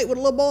into a fight with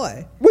a little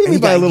boy. What do you And he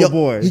mean by a got little yo-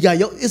 boy? He got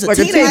it's a Like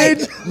a teenage,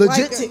 teenage?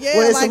 legit. Like, yeah,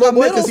 well, it's like little a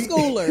boy middle 'cause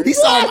schooler. He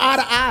saw him eye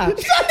to eye.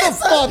 Shut the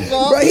fuck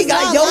up. Bro, he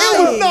got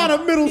lying. yo. Not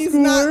a middle He's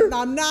schooler.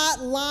 not, I'm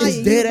not lying. It's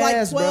dead He's like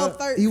ass, 12,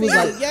 bro. 13. He was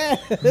like, yeah.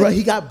 bro,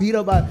 he got beat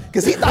up by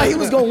because he thought he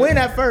was gonna win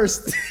at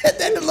first. And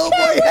then the little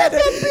boy had to.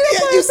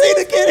 Yeah, you see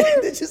the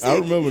kid? Did you see? I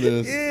remember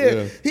this.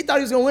 Yeah. Yeah. He thought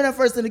he was gonna win at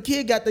first, and the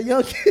kid got the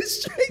young kid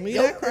straight. We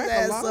yoked that his crack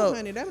ass alone, up.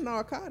 honey. That's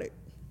narcotic.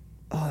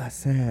 Oh, that's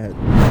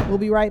sad. We'll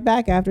be right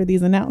back after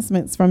these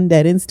announcements from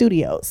Dead End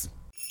Studios.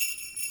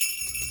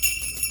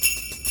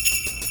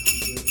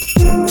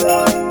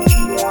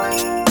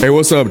 Hey,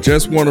 what's up?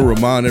 Just want to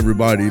remind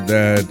everybody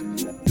that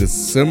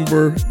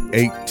December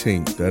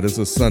 18th, that is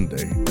a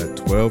Sunday at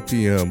 12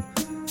 p.m.,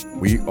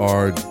 we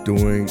are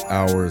doing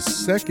our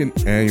second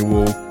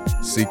annual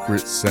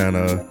Secret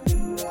Santa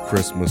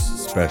Christmas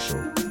special.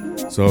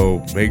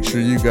 So make sure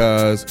you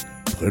guys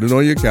put it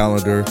on your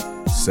calendar,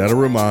 set a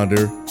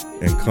reminder,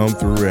 and come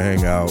through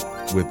and hang out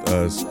with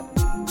us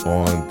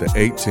on the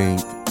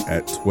 18th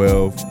at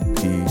 12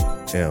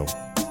 p.m.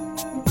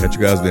 Catch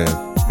you guys then.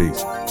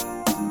 Peace.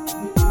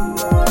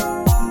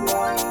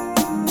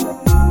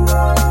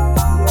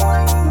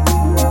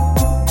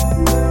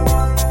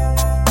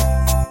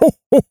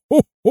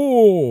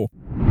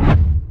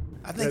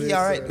 I think he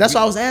all right. That's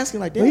what I was asking.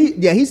 Like, damn.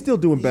 He's still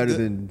doing better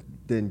than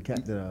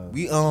Cat.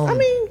 We I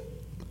mean,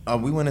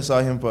 we went and saw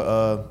him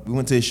for we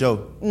went to his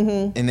show,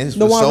 and this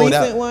the was one sold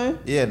recent out. one?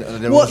 Yeah, the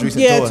well, most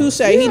recent yeah, tour. touche.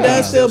 He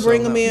does still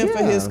bring sold him in out.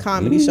 for his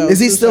comedy show. Is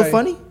he still Touche.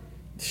 funny?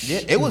 Yeah,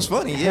 it was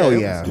funny. Yeah, Hell it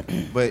yeah.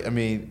 was- but I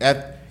mean,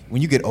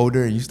 when you get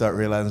older and you start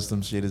realizing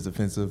some shit is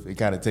offensive, it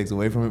kind of takes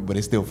away from it. But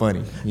it's still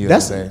funny. You know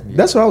That's what I'm saying? Yeah.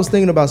 that's what I was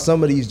thinking about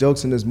some of these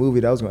jokes in this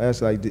movie. That I was gonna ask,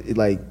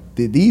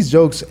 did these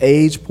jokes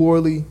age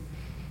poorly?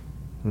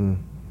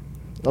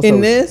 In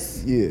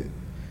this, Yeah.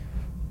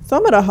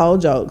 some of the whole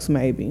jokes,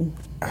 maybe.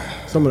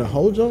 Some of the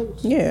whole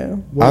jokes? Yeah.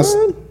 I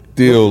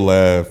still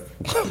laugh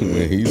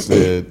when he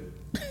said,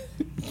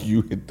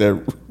 "You hit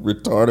that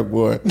retarded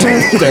boy."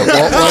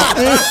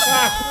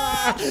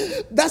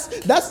 That's I'm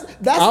It's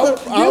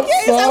sorry,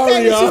 okay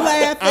that you y'all.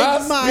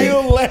 laughing, Mike.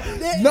 still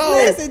laugh. No,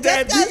 Listen,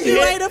 just because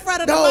you ain't in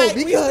front of the mic,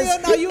 we because-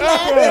 still know you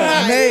laughing,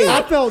 Mike. Hey,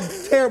 I felt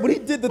terrible when he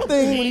did the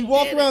thing when he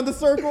walked around the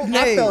circle.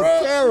 I felt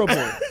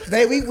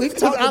terrible. we've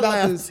talked I about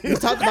laughed this. We've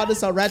talked about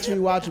this on Ratchet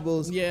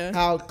Rewatchables. Yeah.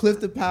 How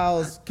Clifton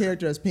Powell's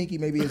character as Pinky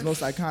may be his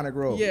most iconic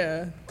role.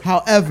 Yeah.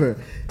 However,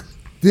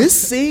 this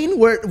scene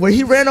where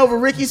he ran over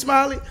Ricky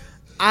Smiley,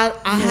 I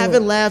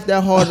haven't laughed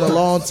that hard in a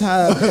long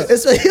time. And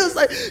so he was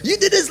like, "You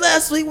did this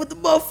last week with the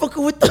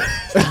motherfucker with the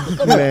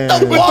Man.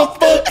 the walk,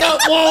 that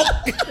walk."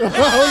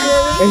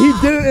 And he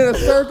did it in a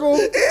circle.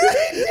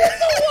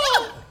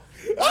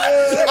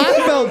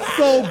 I felt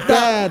so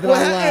bad that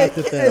I laughed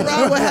at Hey, that.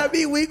 Rob, what had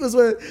me weak was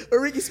when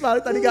Ricky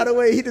Smiley thought he got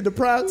away. He did the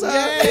prime time.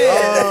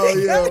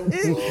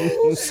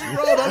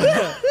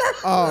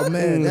 Oh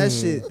man, that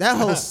shit, that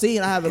whole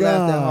scene, I haven't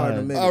laughed that hard in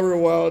a minute. I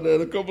rewound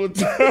that a couple of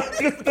times.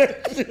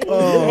 That shit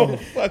was so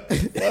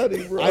fucking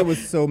funny, bro. I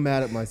was so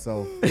mad at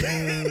myself.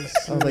 I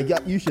was like,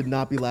 you should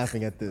not be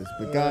laughing at this.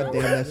 But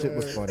goddamn, that shit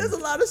was funny. There's a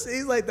lot of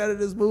scenes like that in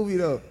this movie,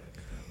 though.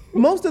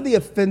 Most of the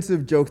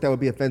offensive jokes that would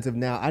be offensive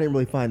now, I didn't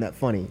really find that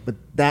funny. But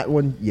that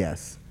one,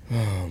 yes.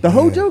 The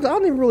whole jokes, I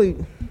don't even really.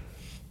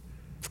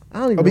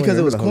 Because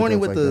it was remember the whole corny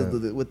jokes with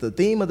like that. with the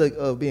theme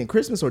of being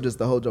Christmas, or just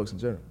the whole jokes in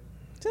general.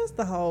 Just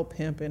the whole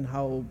pimping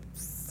whole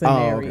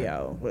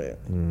scenario. But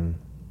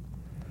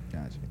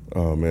Gotcha.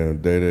 Oh man,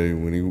 Day Day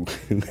when he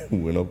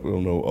went up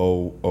on no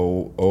old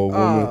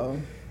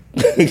woman.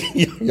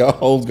 Y'all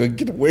hoes gonna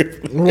get away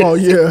from me. Oh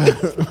yeah.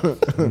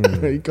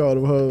 He called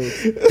him hoes.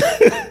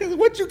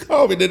 What you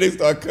call me? Then they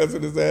start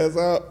cussing his ass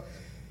out.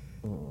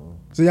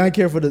 So y'all ain't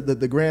care for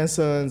the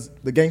grandsons,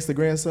 the gangster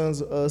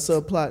grandsons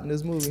subplot in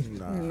this movie?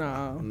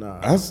 no.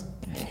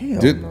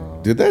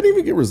 Did that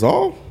even get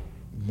resolved?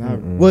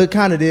 Well, it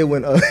kind of did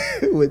when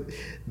with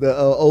the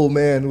old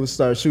man who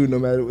started shooting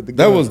them at it with the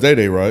That gun. was Day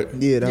Day, right?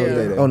 Yeah, that was Yeah.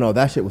 Day. Oh no,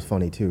 that shit was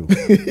funny too.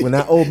 When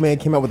that old man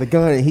came out with a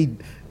gun and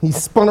he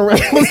spun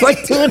around and was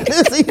like doing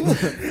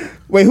this.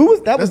 Wait, who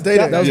was that? That's Day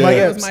Day. That was Mike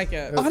That Epps. was Mike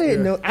Epps. I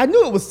didn't know. I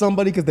knew it was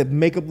somebody because the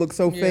makeup looked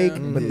so fake,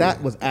 Mm-hmm. but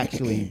that was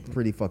actually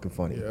pretty fucking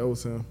funny. Yeah, that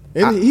was him.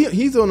 And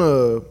he's on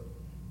a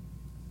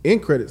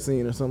end credit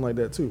scene or something like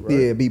that too, right?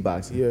 Yeah,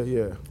 beatboxing.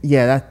 Yeah.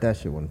 Yeah, that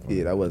shit wasn't funny.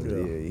 Yeah, that wasn't.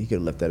 Yeah, he could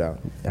have left that out.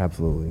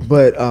 Absolutely.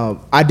 But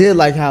I did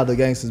like how the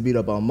gangsters beat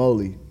up on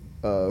Molly,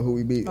 who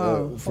we beat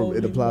from in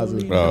the Holy plaza.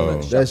 moly.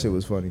 Oh. That shit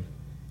was funny.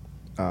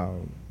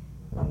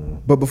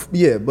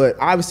 But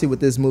obviously with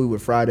this movie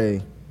with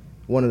Friday,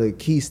 one of the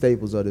key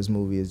staples of this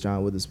movie is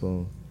John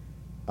Witherspoon.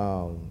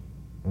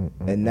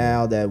 And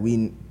now that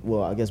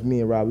I guess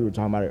me and Rob, we were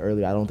talking about it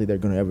earlier. I don't think they're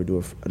going to ever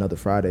do another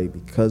Friday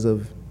because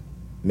of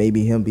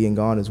maybe him being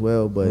gone as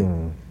well. But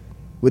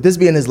with this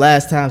being his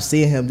last time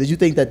seeing him, did you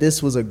think that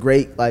this was a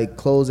great like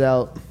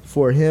closeout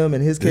for him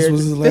and his character?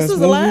 Was his last This was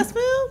the last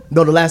film?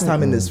 No, the last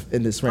time in this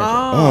franchise.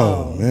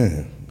 Oh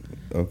man.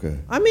 Okay.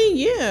 I mean,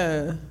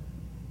 yeah.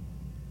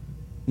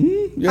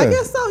 Yeah. I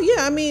guess so.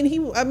 Yeah. I mean,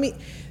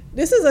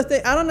 this is a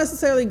thing. I don't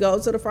necessarily go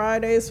to the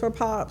Fridays for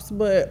Pops,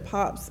 but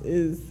Pops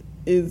is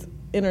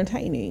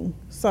entertaining.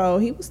 So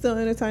he was still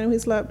entertaining. He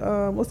slept.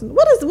 What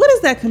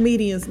is that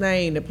comedian's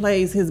name that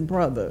plays his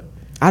brother?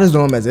 I just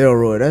know him as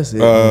Elroy. That's it.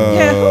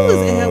 Yeah, who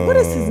is El? What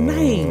is his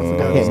name? I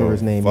can't remember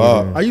his name.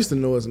 I used to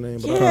know his name.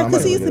 But Yeah,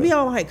 because he used to be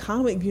on like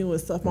Comic View and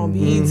stuff on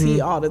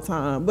BET all the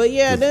time. But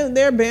yeah,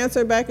 their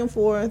banter back and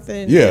forth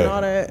and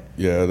all that.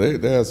 Yeah, they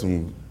had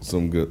some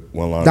good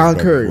one-liners. Don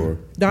Curry.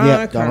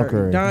 Don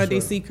Curry. Don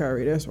DC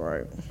Curry. That's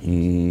right.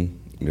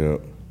 Yeah.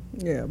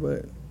 Yeah,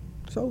 but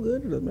so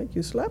good it'll make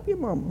you slap your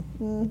mama.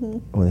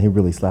 When he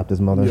really slapped his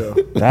mother. Yeah.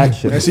 That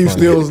shit. And she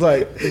still was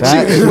like,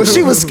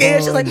 she was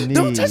scared. She's like,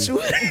 "Don't touch me."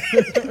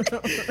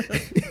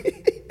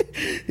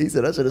 He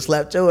said, "I should have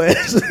slapped your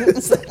ass."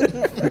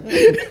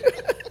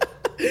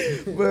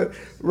 But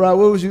Rob,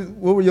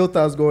 what were your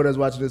thoughts going as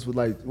watching this with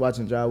like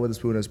watching John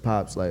Witherspoon as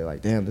Pops?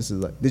 Like, damn, this is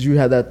like. Did you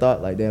have that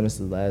thought? Like, damn, this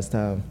is the last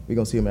time we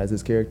gonna see him as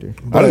this character.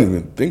 I didn't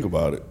even think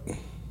about it.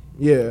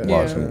 Yeah.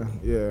 Watching it.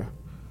 Yeah.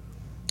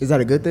 Is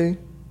that a good thing?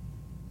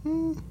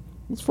 I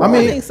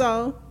think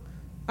so.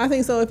 I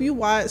think so. If you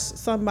watch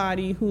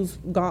somebody who's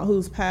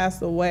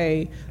passed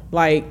away,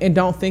 like, and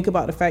don't think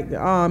about the fact that,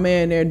 oh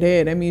man, they're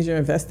dead, that means you're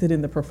invested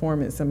in the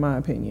performance, in my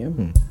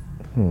opinion.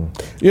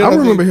 Yeah, I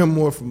remember him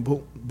more from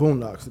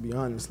Boondocks, to be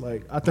honest.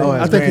 Like, I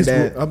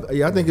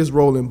think his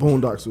role in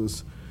Boondocks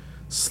was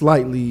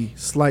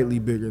slightly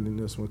bigger than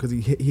this one because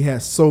he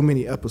has so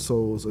many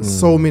episodes and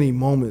so many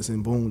moments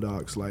in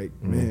Boondocks. Like,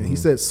 man, he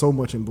said so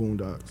much in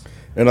Boondocks.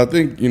 And I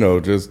think,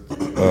 just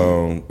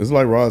it's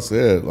like Rod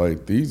said,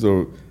 like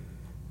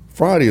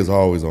Friday was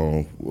always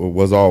on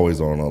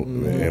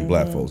in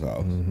Black Folks'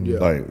 House. Yeah.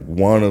 Like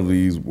one of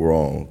these were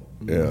on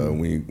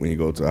when you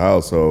go to the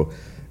house. So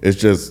it's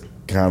just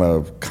kind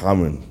of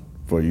common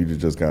for you to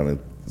just kind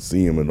of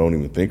see him and don't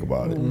even think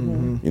about it.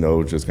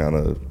 It's just kind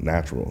of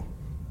natural.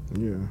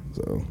 Yeah.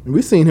 So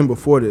we seen him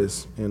before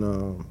this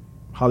in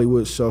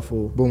Hollywood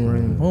Shuffle,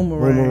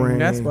 Boomerang.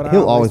 That's what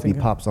he'll always be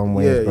Pops on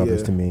Wayans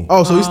Brothers to me.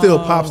 Oh, so he still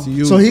Pops to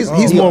you. So he's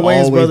more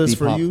Wayans Brothers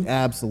for Pops. you.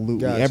 Absolutely.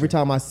 Gotcha. Every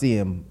time I see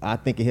him, I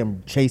think of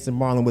him chasing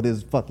Marlon with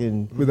his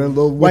fucking with that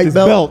little white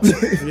belt.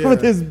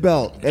 With his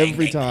belt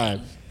every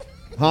time.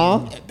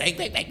 Huh? Bang,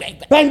 bang, bang, bang,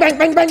 Bang, bang.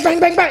 bang, bang, bang, bang,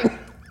 bang, bang.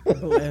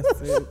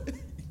 Bless it.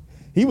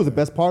 He was the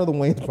best part of the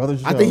Wayans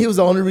Brothers show. I think he was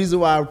the only reason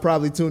why I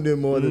probably tuned in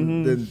more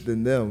than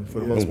them for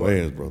the most part.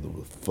 Wayans Brothers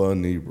was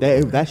funny,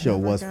 bro. That show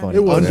was funny.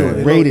 It was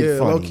underrated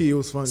funny. Low key, it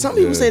was funny. Some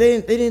people say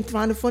they didn't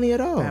find it funny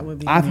at all. That would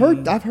be I've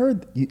mean.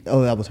 heard.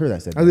 Oh, that was her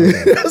that said. I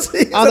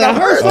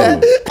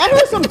I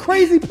heard some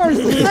crazy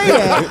person say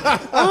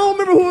that. I don't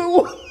remember who it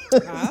was.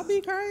 I'll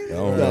be crazy.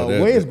 No,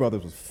 Wayans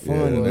Brothers was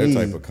funny. Yeah, that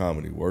type of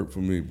comedy worked for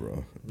me,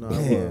 bro. No,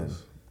 it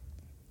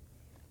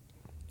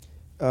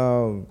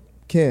was.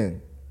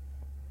 Ken,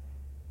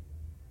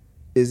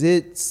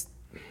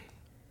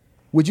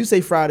 would you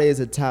say Friday is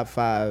a top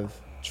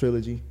 5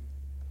 trilogy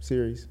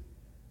series?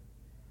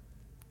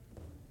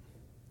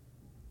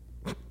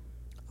 I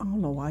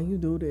don't know why you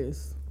do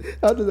this.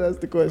 I'll just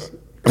ask the question.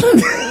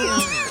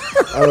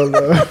 I don't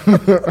know.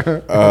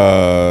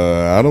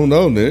 I don't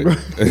know, Nick.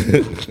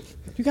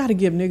 You got to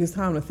give niggas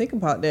time to think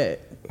about that.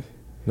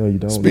 No, you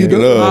don't.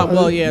 Speaking of,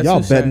 well, yeah, y'all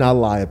touche. better not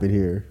lie up in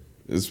here.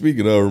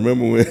 Speaking of,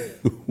 remember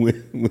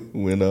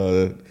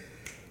when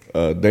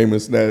Damon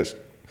snatched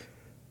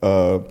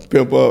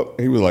Pimp Up?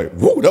 He was like,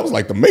 "Whoa, that was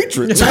like the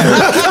Matrix."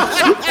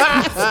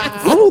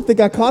 I don't think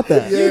I caught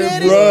that.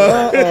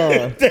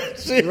 That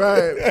shit,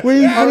 right? When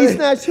he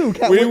snatched who?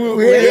 When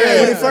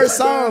he first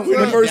saw him.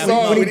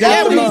 When he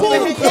died.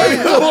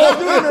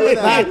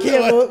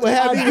 What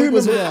happened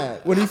was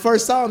when he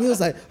first saw him, he was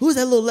like, "Who's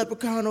that little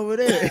leprechaun over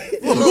there?"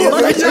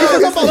 What did he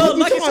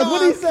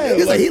say? He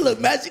was like, "He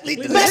looked magically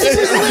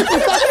delicious." He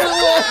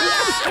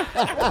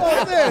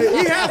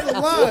had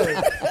some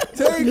lines.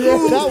 Terry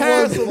Crews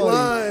had some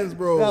lines,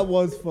 bro. That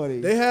was funny.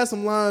 They had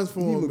some lines for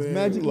him, man.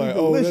 Magically like,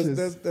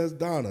 delicious. that's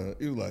Donna.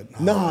 He was like,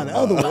 Nah, the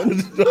other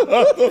one.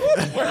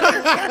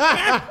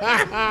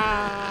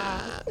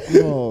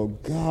 Oh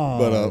God.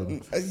 But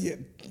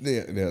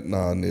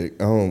nah, Nick.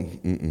 I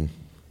don't.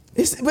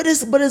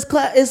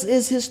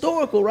 It's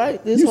historical,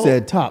 right? You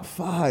said top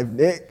 5,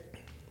 Nick.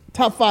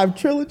 Top 5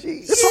 trilogy.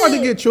 It's hard to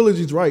get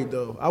trilogies right,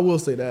 though. I will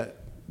say that.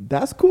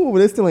 That's cool,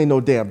 but it still ain't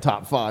no damn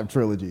top 5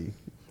 trilogy.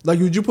 Like,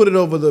 would you put it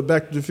over the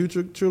Back to the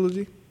Future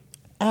trilogy?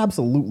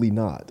 Absolutely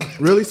not.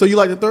 Really? So you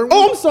like the third one?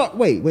 Oh, I'm sorry.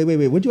 Wait.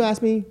 What'd you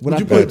ask me? Would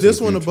you put this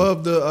one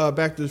above the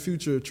Back to the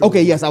Future trilogy?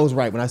 Okay, yes, I was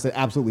right when I said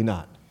absolutely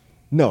not.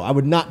 No, I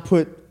would not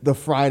put the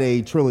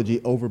Friday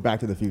trilogy over Back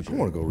to the Future. I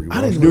want to go rewatch.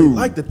 I didn't really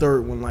like the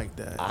third one like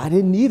that. I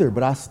didn't either,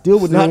 but I still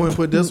would Still not wouldn't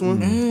put this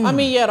one. I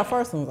mean, yeah, the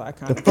first one was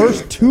iconic. The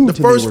first two, The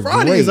to me first were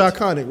Friday great. is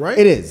iconic, right?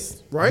 It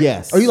is, Right?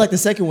 Yes. Or you like the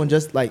second one?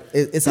 Just like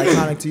it's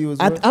iconic to you as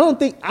well. I don't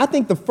think. I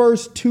think the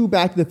first two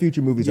Back to the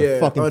Future movies Yeah, are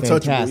fucking untouchable,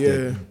 fantastic.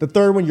 yeah. The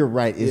third one, you're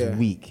right, is Yeah.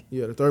 weak.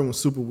 Yeah, the third one's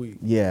super weak.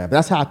 Yeah,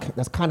 but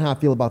that's kind of how I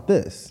feel about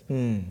this.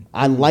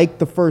 I like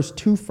the first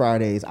two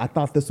Fridays. I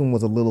thought this one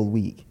was a little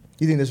weak.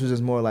 You think this was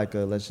just more like a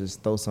let's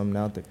just throw something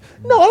out there?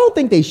 No, I don't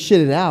think they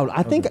shit it out.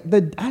 I think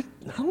I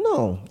don't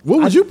know. What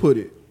would you put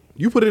it?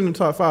 You put it in the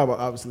top 5,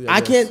 obviously. I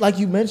guess. can't, like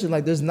you mentioned,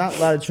 like there's not a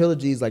lot of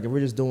trilogies. Like if we're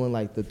just doing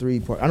like the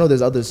 3-part, I know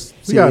there's others.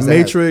 We got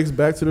Matrix,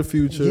 Back to the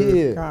Future,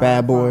 Yeah,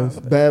 Bad Boys.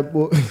 Bad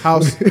Boy.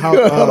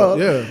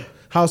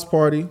 House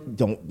Party.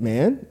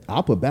 Man,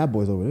 I'll put Bad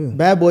Boys over there.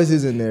 Bad Boys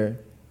is in there.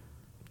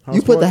 House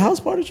You put the Party? House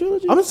Party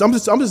trilogy? I'm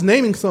just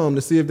naming some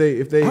to see if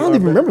they. I don't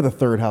even remember the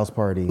third House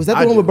Party. Was that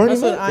the one with Bernie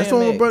That's Mac? what That's the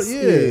one with Bernie.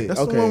 Yeah, that's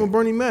the one with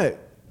Bernie Mac.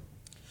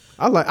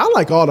 I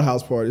like all the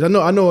house parties. I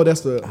know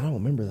that's the. I don't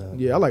remember that.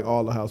 Yeah, I like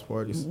all the house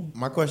parties.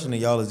 My question to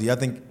y'all is: do y'all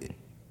think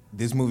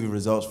this movie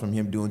results from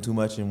him doing too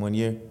much in 1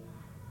 year?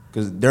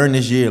 Because during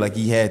this year, like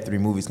he had 3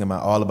 movies come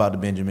out, All About the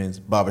Benjamins,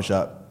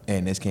 Barbershop,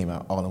 and this came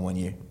out all in 1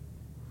 year.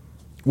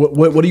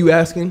 What are you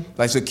asking?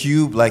 Like so,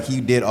 Cube, like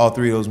he did all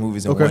 3 of those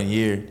movies in Okay. 1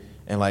 year,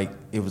 and like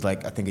it was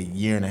like I think a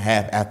year and a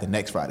half after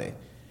Next Friday.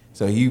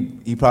 So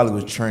he probably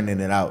was churning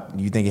it out.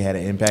 You think it had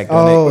an impact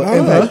on it?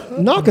 Impact?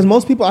 No, because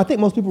I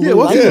think most people really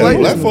what's like it it. like?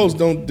 Black folks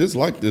don't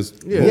dislike this.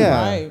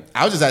 Yeah. Right.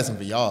 I was just asking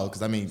for y'all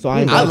because I mean, So I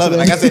ain't I black love it.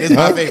 today? Like I said, it's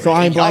my favorite. So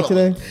I ain't black Y'all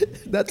don't. today?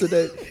 That's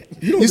today.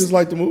 You don't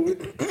dislike the movie?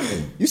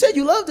 You said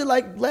you loved it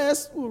like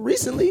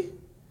recently.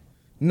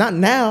 Not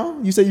now.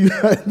 You said you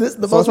this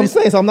the So most that's what I'm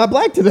saying. So I'm not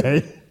black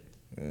today.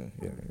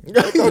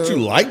 I thought you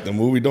liked the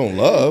movie, don't He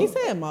love.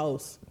 said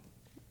most.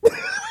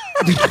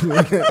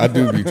 I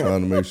do be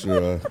trying to make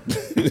sure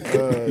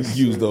I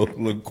use those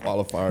little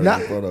qualifiers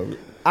Not- in front of it.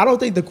 I don't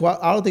think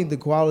the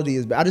quality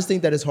is bad. I just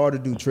think that it's hard to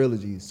do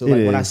trilogies. So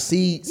like It when I is.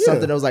 see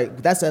something that was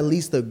like that's at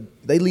least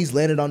they at least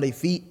landed on their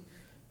feet.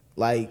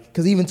 Like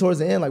because even towards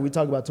the end, like we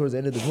talked about towards the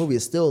end of the movie, it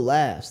still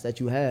laughs that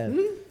you have.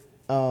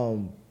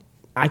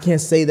 I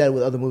can't say that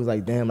with other movies.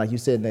 Like damn, like you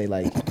said,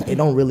 they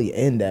don't really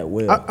end that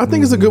well. I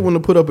think it's a good one to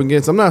put up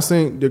against. I'm not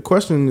saying the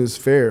question is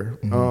fair.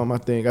 I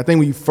think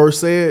when you first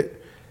say it,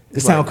 it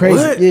sound crazy.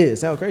 what? Yeah, it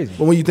sound crazy.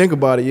 But when you think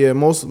about it, yeah,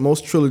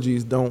 most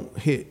trilogies don't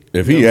hit.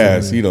 If he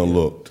asked, he done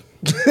looked.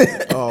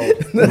 Oh,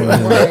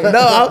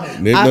 No,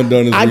 Nick done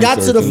done his I got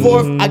to the research.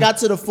 fourth. I got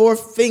to the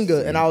fourth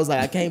finger, and I was like,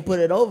 I can't put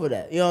it over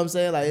that. You know what I'm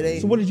saying? Like it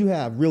ain't. So what did you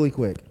have, really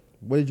quick?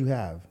 What did you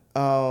have?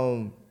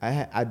 I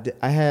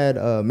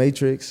had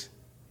Matrix,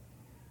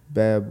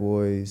 Bad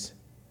Boys,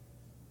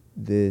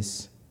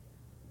 this,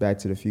 Back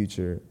to the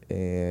Future,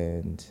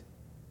 and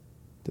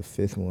the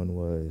fifth one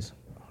was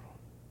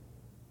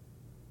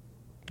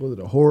it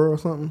a horror or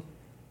something?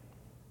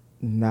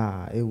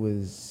 nah. It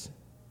was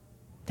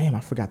damn. I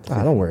forgot the. Fifth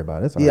Don't one. worry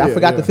about it. It's all Yeah, right. I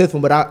forgot the fifth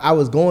one, but I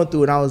was going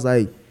through and I was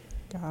like,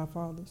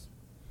 Godfathers.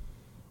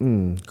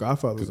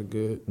 Godfather's a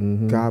good.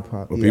 God,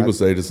 But people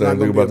say the same not thing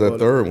gonna about be that able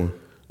to- third one.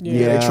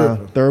 Yeah, they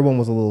tripping. Third one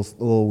was a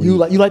little weak.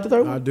 You like the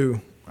third one? I do.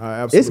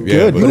 I It's absolutely.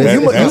 good. but You- that-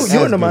 you- that's-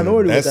 you're in the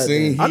minority That with that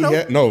scene thing. I he know.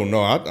 had. No,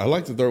 I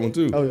like the third one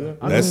too. Oh,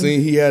 yeah? That scene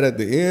he had at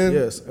the end.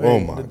 Yes. Oh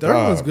Hey, my the god. third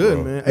one's good,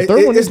 bro. man. The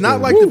third one it's is not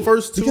good. like the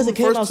first two. Because it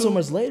came first out so two-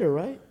 much later,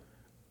 right?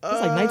 It's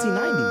like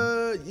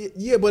 1990.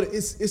 Yeah, but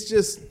it's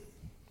just.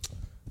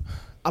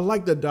 I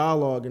like the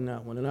dialogue in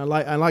that one, and I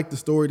like the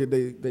story that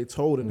they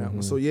told in that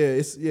one. So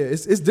it's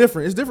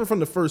different. It's different from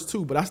the first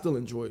two, but I still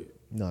enjoy it.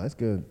 No, it's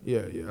good.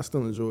 Yeah, I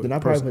still enjoy it. Then I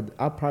personally.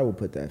 probably would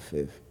put that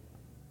fifth.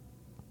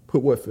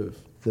 Put what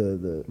fifth?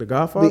 The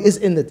Godfather? It's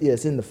in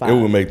the five.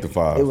 It would make the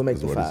five. It would make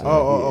is the what he five. said.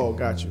 Oh,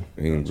 got you.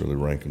 He ain't really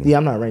ranking them. Yeah,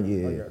 I'm not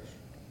ranking.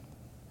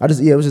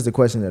 Yeah, it was just a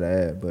question that I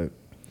had, but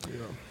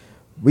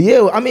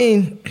yeah, I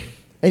mean,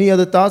 any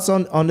other thoughts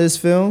on this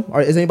film?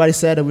 Or is anybody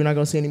sad that we're not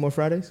gonna see any more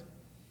Fridays?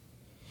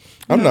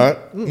 I'm not.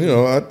 You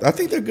know, I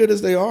think they're good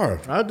as they are.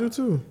 I do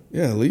too.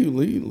 Yeah,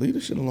 leave the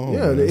shit alone.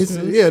 Yeah,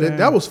 man.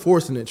 that was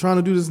forcing it. Trying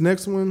to do this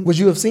next one. Would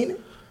you have seen it?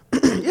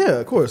 Yeah,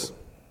 of course.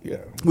 Yeah.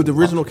 With the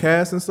original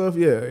cast and stuff.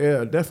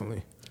 Yeah,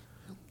 definitely.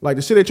 Like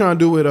the shit they trying to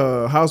do with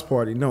House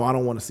Party. No, I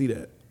don't want to see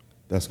that.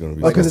 That's gonna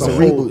be. Because it's a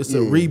whole- reboot. It's a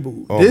Yeah.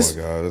 reboot. Oh This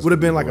my God, that's would have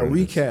been gonna like be a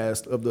horrendous.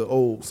 recast of the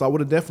old. So I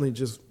would have definitely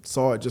just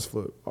saw it just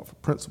for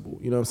principle.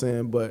 You know what I'm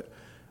saying? But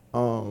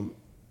no,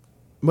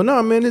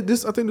 man. I think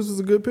this was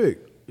a good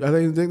pick. I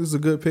think this is a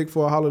good pick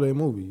for a holiday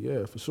movie.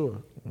 Yeah, for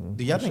sure.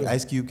 Do y'all think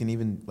Ice Cube can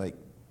even like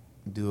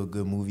do a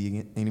good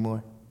movie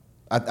anymore?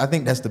 I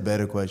think that's the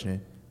better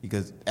question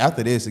because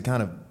after this, it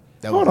kind of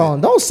Hold on,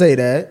 don't say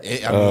that.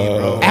 I mean,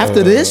 bro.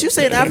 After this, you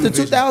saying after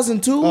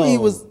 2002, he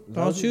was.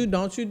 Don't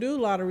you do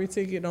lottery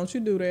ticket? Don't you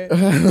do that?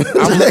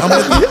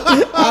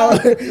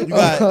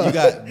 You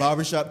got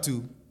Barbershop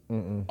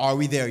 2. Are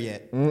we there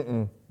yet?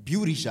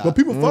 Beauty Shop. But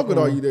people fuck with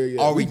Are You There Yet?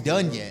 Are We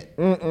Done Yet?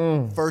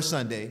 First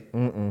Sunday.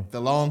 The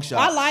Long Shot.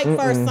 I like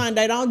First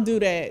Sunday. Don't do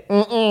that.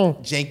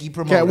 Janky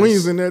Promoters. Cat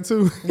Williams in there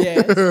too.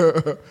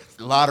 Yeah.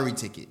 Lottery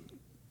Ticket.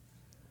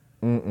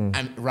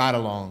 And Ride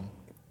Along.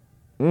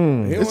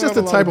 It's just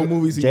the type of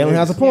movies he Jalen makes.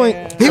 has a point.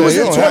 Yeah. He was he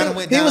in kinda 20,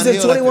 went he was in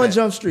downhill after 21 that.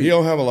 Jump He Street.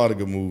 don't have a lot of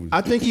good movies.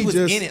 I think He was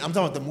just, in it. I'm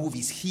talking about the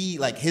movies.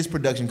 his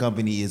production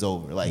company is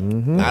over. Like, I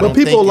don't But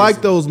people think like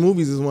it's- those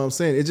movies is what I'm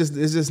saying. It's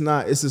just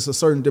not. It's just a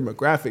certain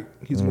demographic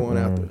he's going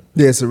after.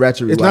 Yeah, it's a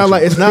ratchet. It's not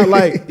like it's not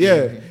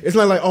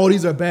like, oh,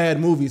 these are bad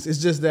movies. It's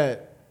just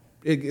that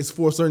it's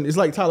for certain. It's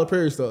like Tyler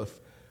Perry stuff.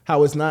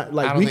 How it's not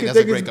like I don't we think can that's a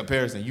think great it's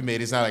comparison. You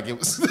made it sound like it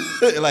was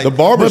like The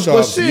barbershop.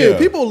 but shit, yeah.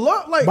 people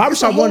love like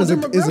Barbershop it's a One whole is a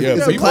demographic. Yeah,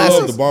 it's people classic.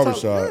 love the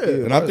barbershop. Yeah.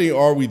 And I think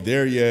Are We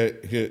There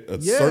Yet hit a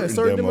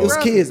certain demo. It was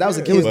kids. That was a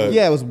Yeah. kids. But-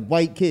 Yeah, it was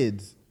white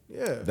kids.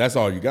 Yeah. That's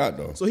all you got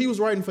though. So he was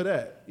writing for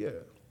that. Yeah.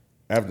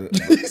 After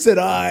He said,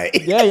 "All right."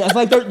 Yeah, it's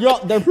like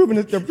they're proving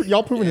it.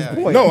 Y'all proving his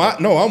point.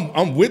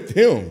 I'm with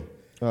him.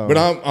 But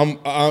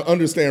I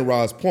understand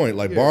Rod's point.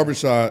 Like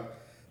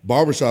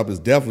Barbershop is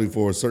definitely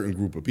for a certain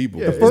group of people.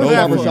 Yeah, And it's first those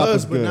bad for movies- Barbershop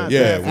us, is but good. not Yeah,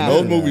 bad when for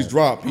those us. movies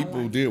dropped,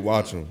 people did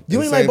watch them. You And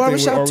ain't same like thing with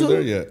Barbershop Are We too?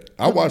 There Yet?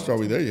 I watched Are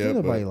We There Yet?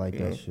 Nobody but, like you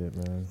that know. shit,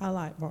 man. I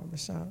like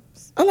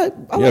barbershops. I like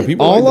Yeah,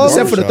 people all like of the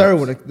except for the barbershops. third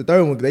one. The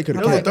third one they could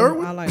have There was a kept. third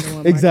one? I like the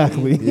one.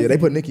 Exactly. Yeah, they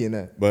put Nicki in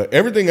that. But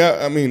everything,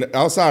 I mean,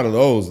 outside of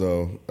those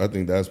though, I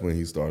think that's when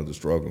he started to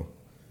struggle.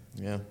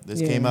 Yeah,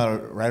 this came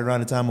out right around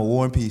the time of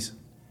War and Peace.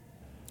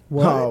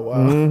 Oh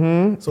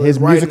wow. So His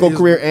writing- musical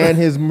career and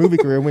his movie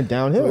career went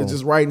downhill. So it's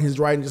just his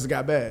writing just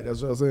got bad.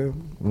 That's what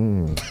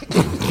I'm saying.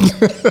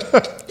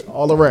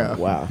 All around.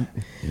 Wow.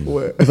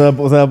 What? Was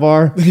that a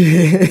bar?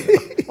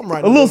 I'm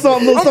writing A little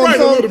something, I'm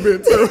writing a little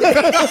bit too.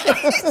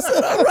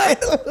 All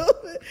right, a little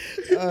bit.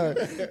 All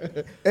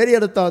right. Any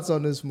other thoughts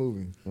on this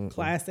movie?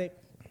 Classic.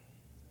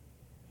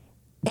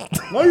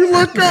 Why you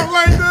look up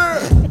like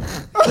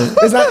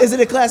that? Is it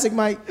a classic,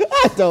 Mike?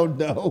 I don't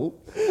know.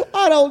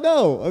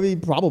 I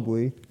mean,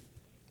 probably.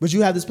 But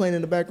you have this playing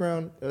in the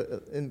background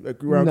around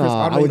Christmas? Nah, know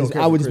I you would don't just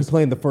care I for would just be Christmas.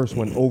 playing the first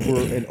one over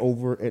and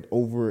over and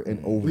over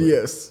and over.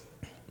 Yes.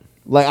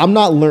 Like I'm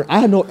not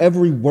I know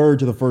every word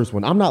to the first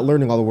one. I'm not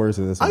learning all the words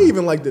to this one. I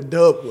even like the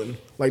dub one.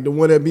 Like the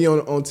one that be on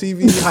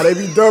TV, how they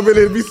be dubbing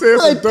it and be saying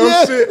some Like, dumb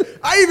yeah. shit.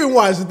 I even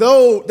watched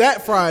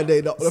that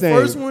Friday. The Same.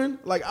 first one,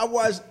 like I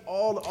watched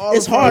all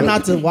It's the hard Friday.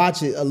 not to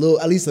watch it at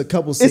least a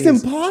couple scenes.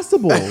 It's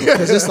impossible.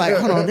 Because it's like,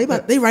 hold on,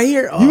 they right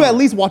here. Oh. You at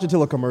least watch it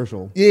till a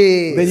commercial.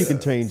 Yeah. Then you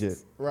can change it.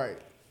 Right.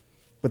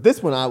 But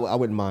this one, I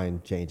wouldn't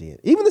mind changing it.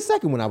 Even the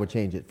second one, I would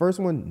change it. First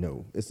one,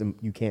 no.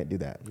 You can't do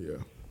that. Yeah.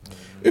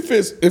 If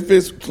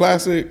it's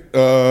classic, You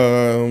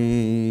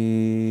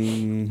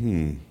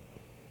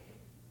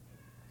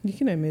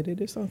can admit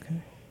it. It's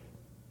okay.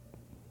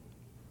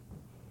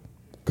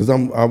 because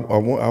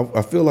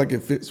I feel like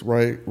it fits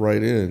right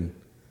in,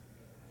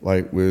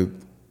 like with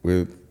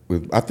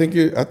I think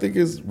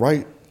it's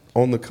right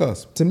on the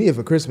cusp. To me, if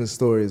A Christmas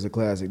Story is a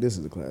classic, this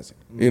is a classic.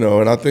 You know,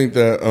 and I think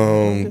that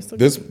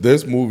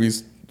this movie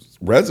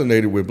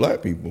resonated with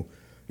black people.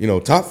 You know,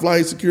 top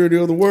flight security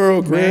of the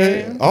world,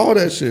 Greg, Man. all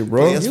that shit,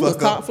 bro. Players You was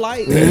fuck up. top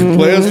flight.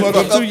 Players fuck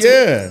up too,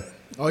 yeah.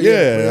 Oh, yeah,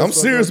 yeah, Players I'm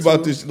Fuck serious Up about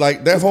too. this.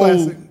 Like that It's whole,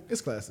 classic.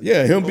 It's classic.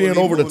 yeah, him being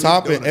over the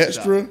top and donut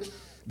extra.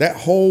 That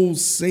whole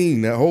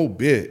scene, that whole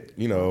bit,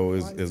 you know,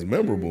 is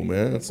memorable,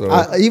 man. So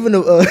Even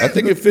I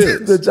think it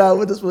fits. the John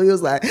Witherspoon, he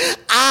was like,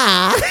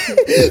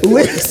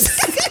 what's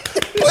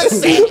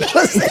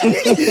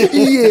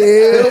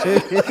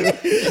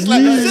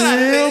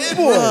yeah,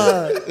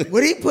 boy.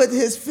 When he put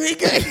his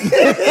finger in his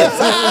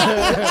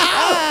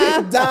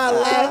eye, die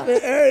laughing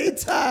every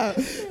time.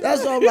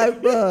 That's what I'm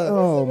like, bro.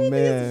 Oh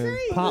man,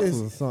 Pops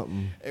was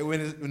something. And when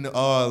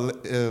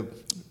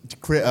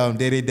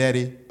Daddy,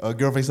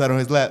 girlfriend sat on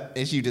his lap,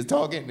 and she just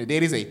talking, and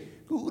Daddy say,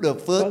 "Who the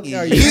fuck is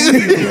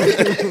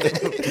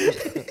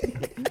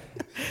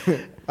you?"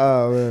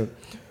 Oh man.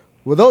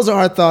 Well, those are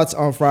our thoughts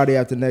on Friday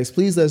After Next.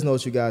 Please let us know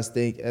what you guys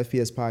think.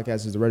 FPS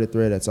Podcast is the Reddit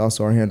thread. That's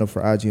also our handle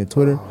for IG and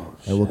Twitter.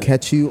 And we'll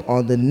catch you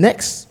on the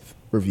next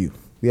review.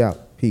 We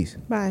out. Peace.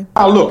 Bye.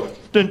 Oh,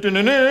 look. Dun, dun,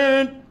 dun,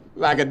 dun.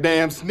 Like a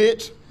damn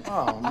snitch.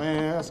 Oh,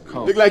 man, that's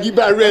cold. Look like you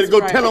about ready to go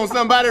tell on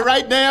somebody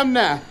right damn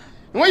now.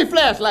 Where your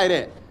flashlight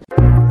at?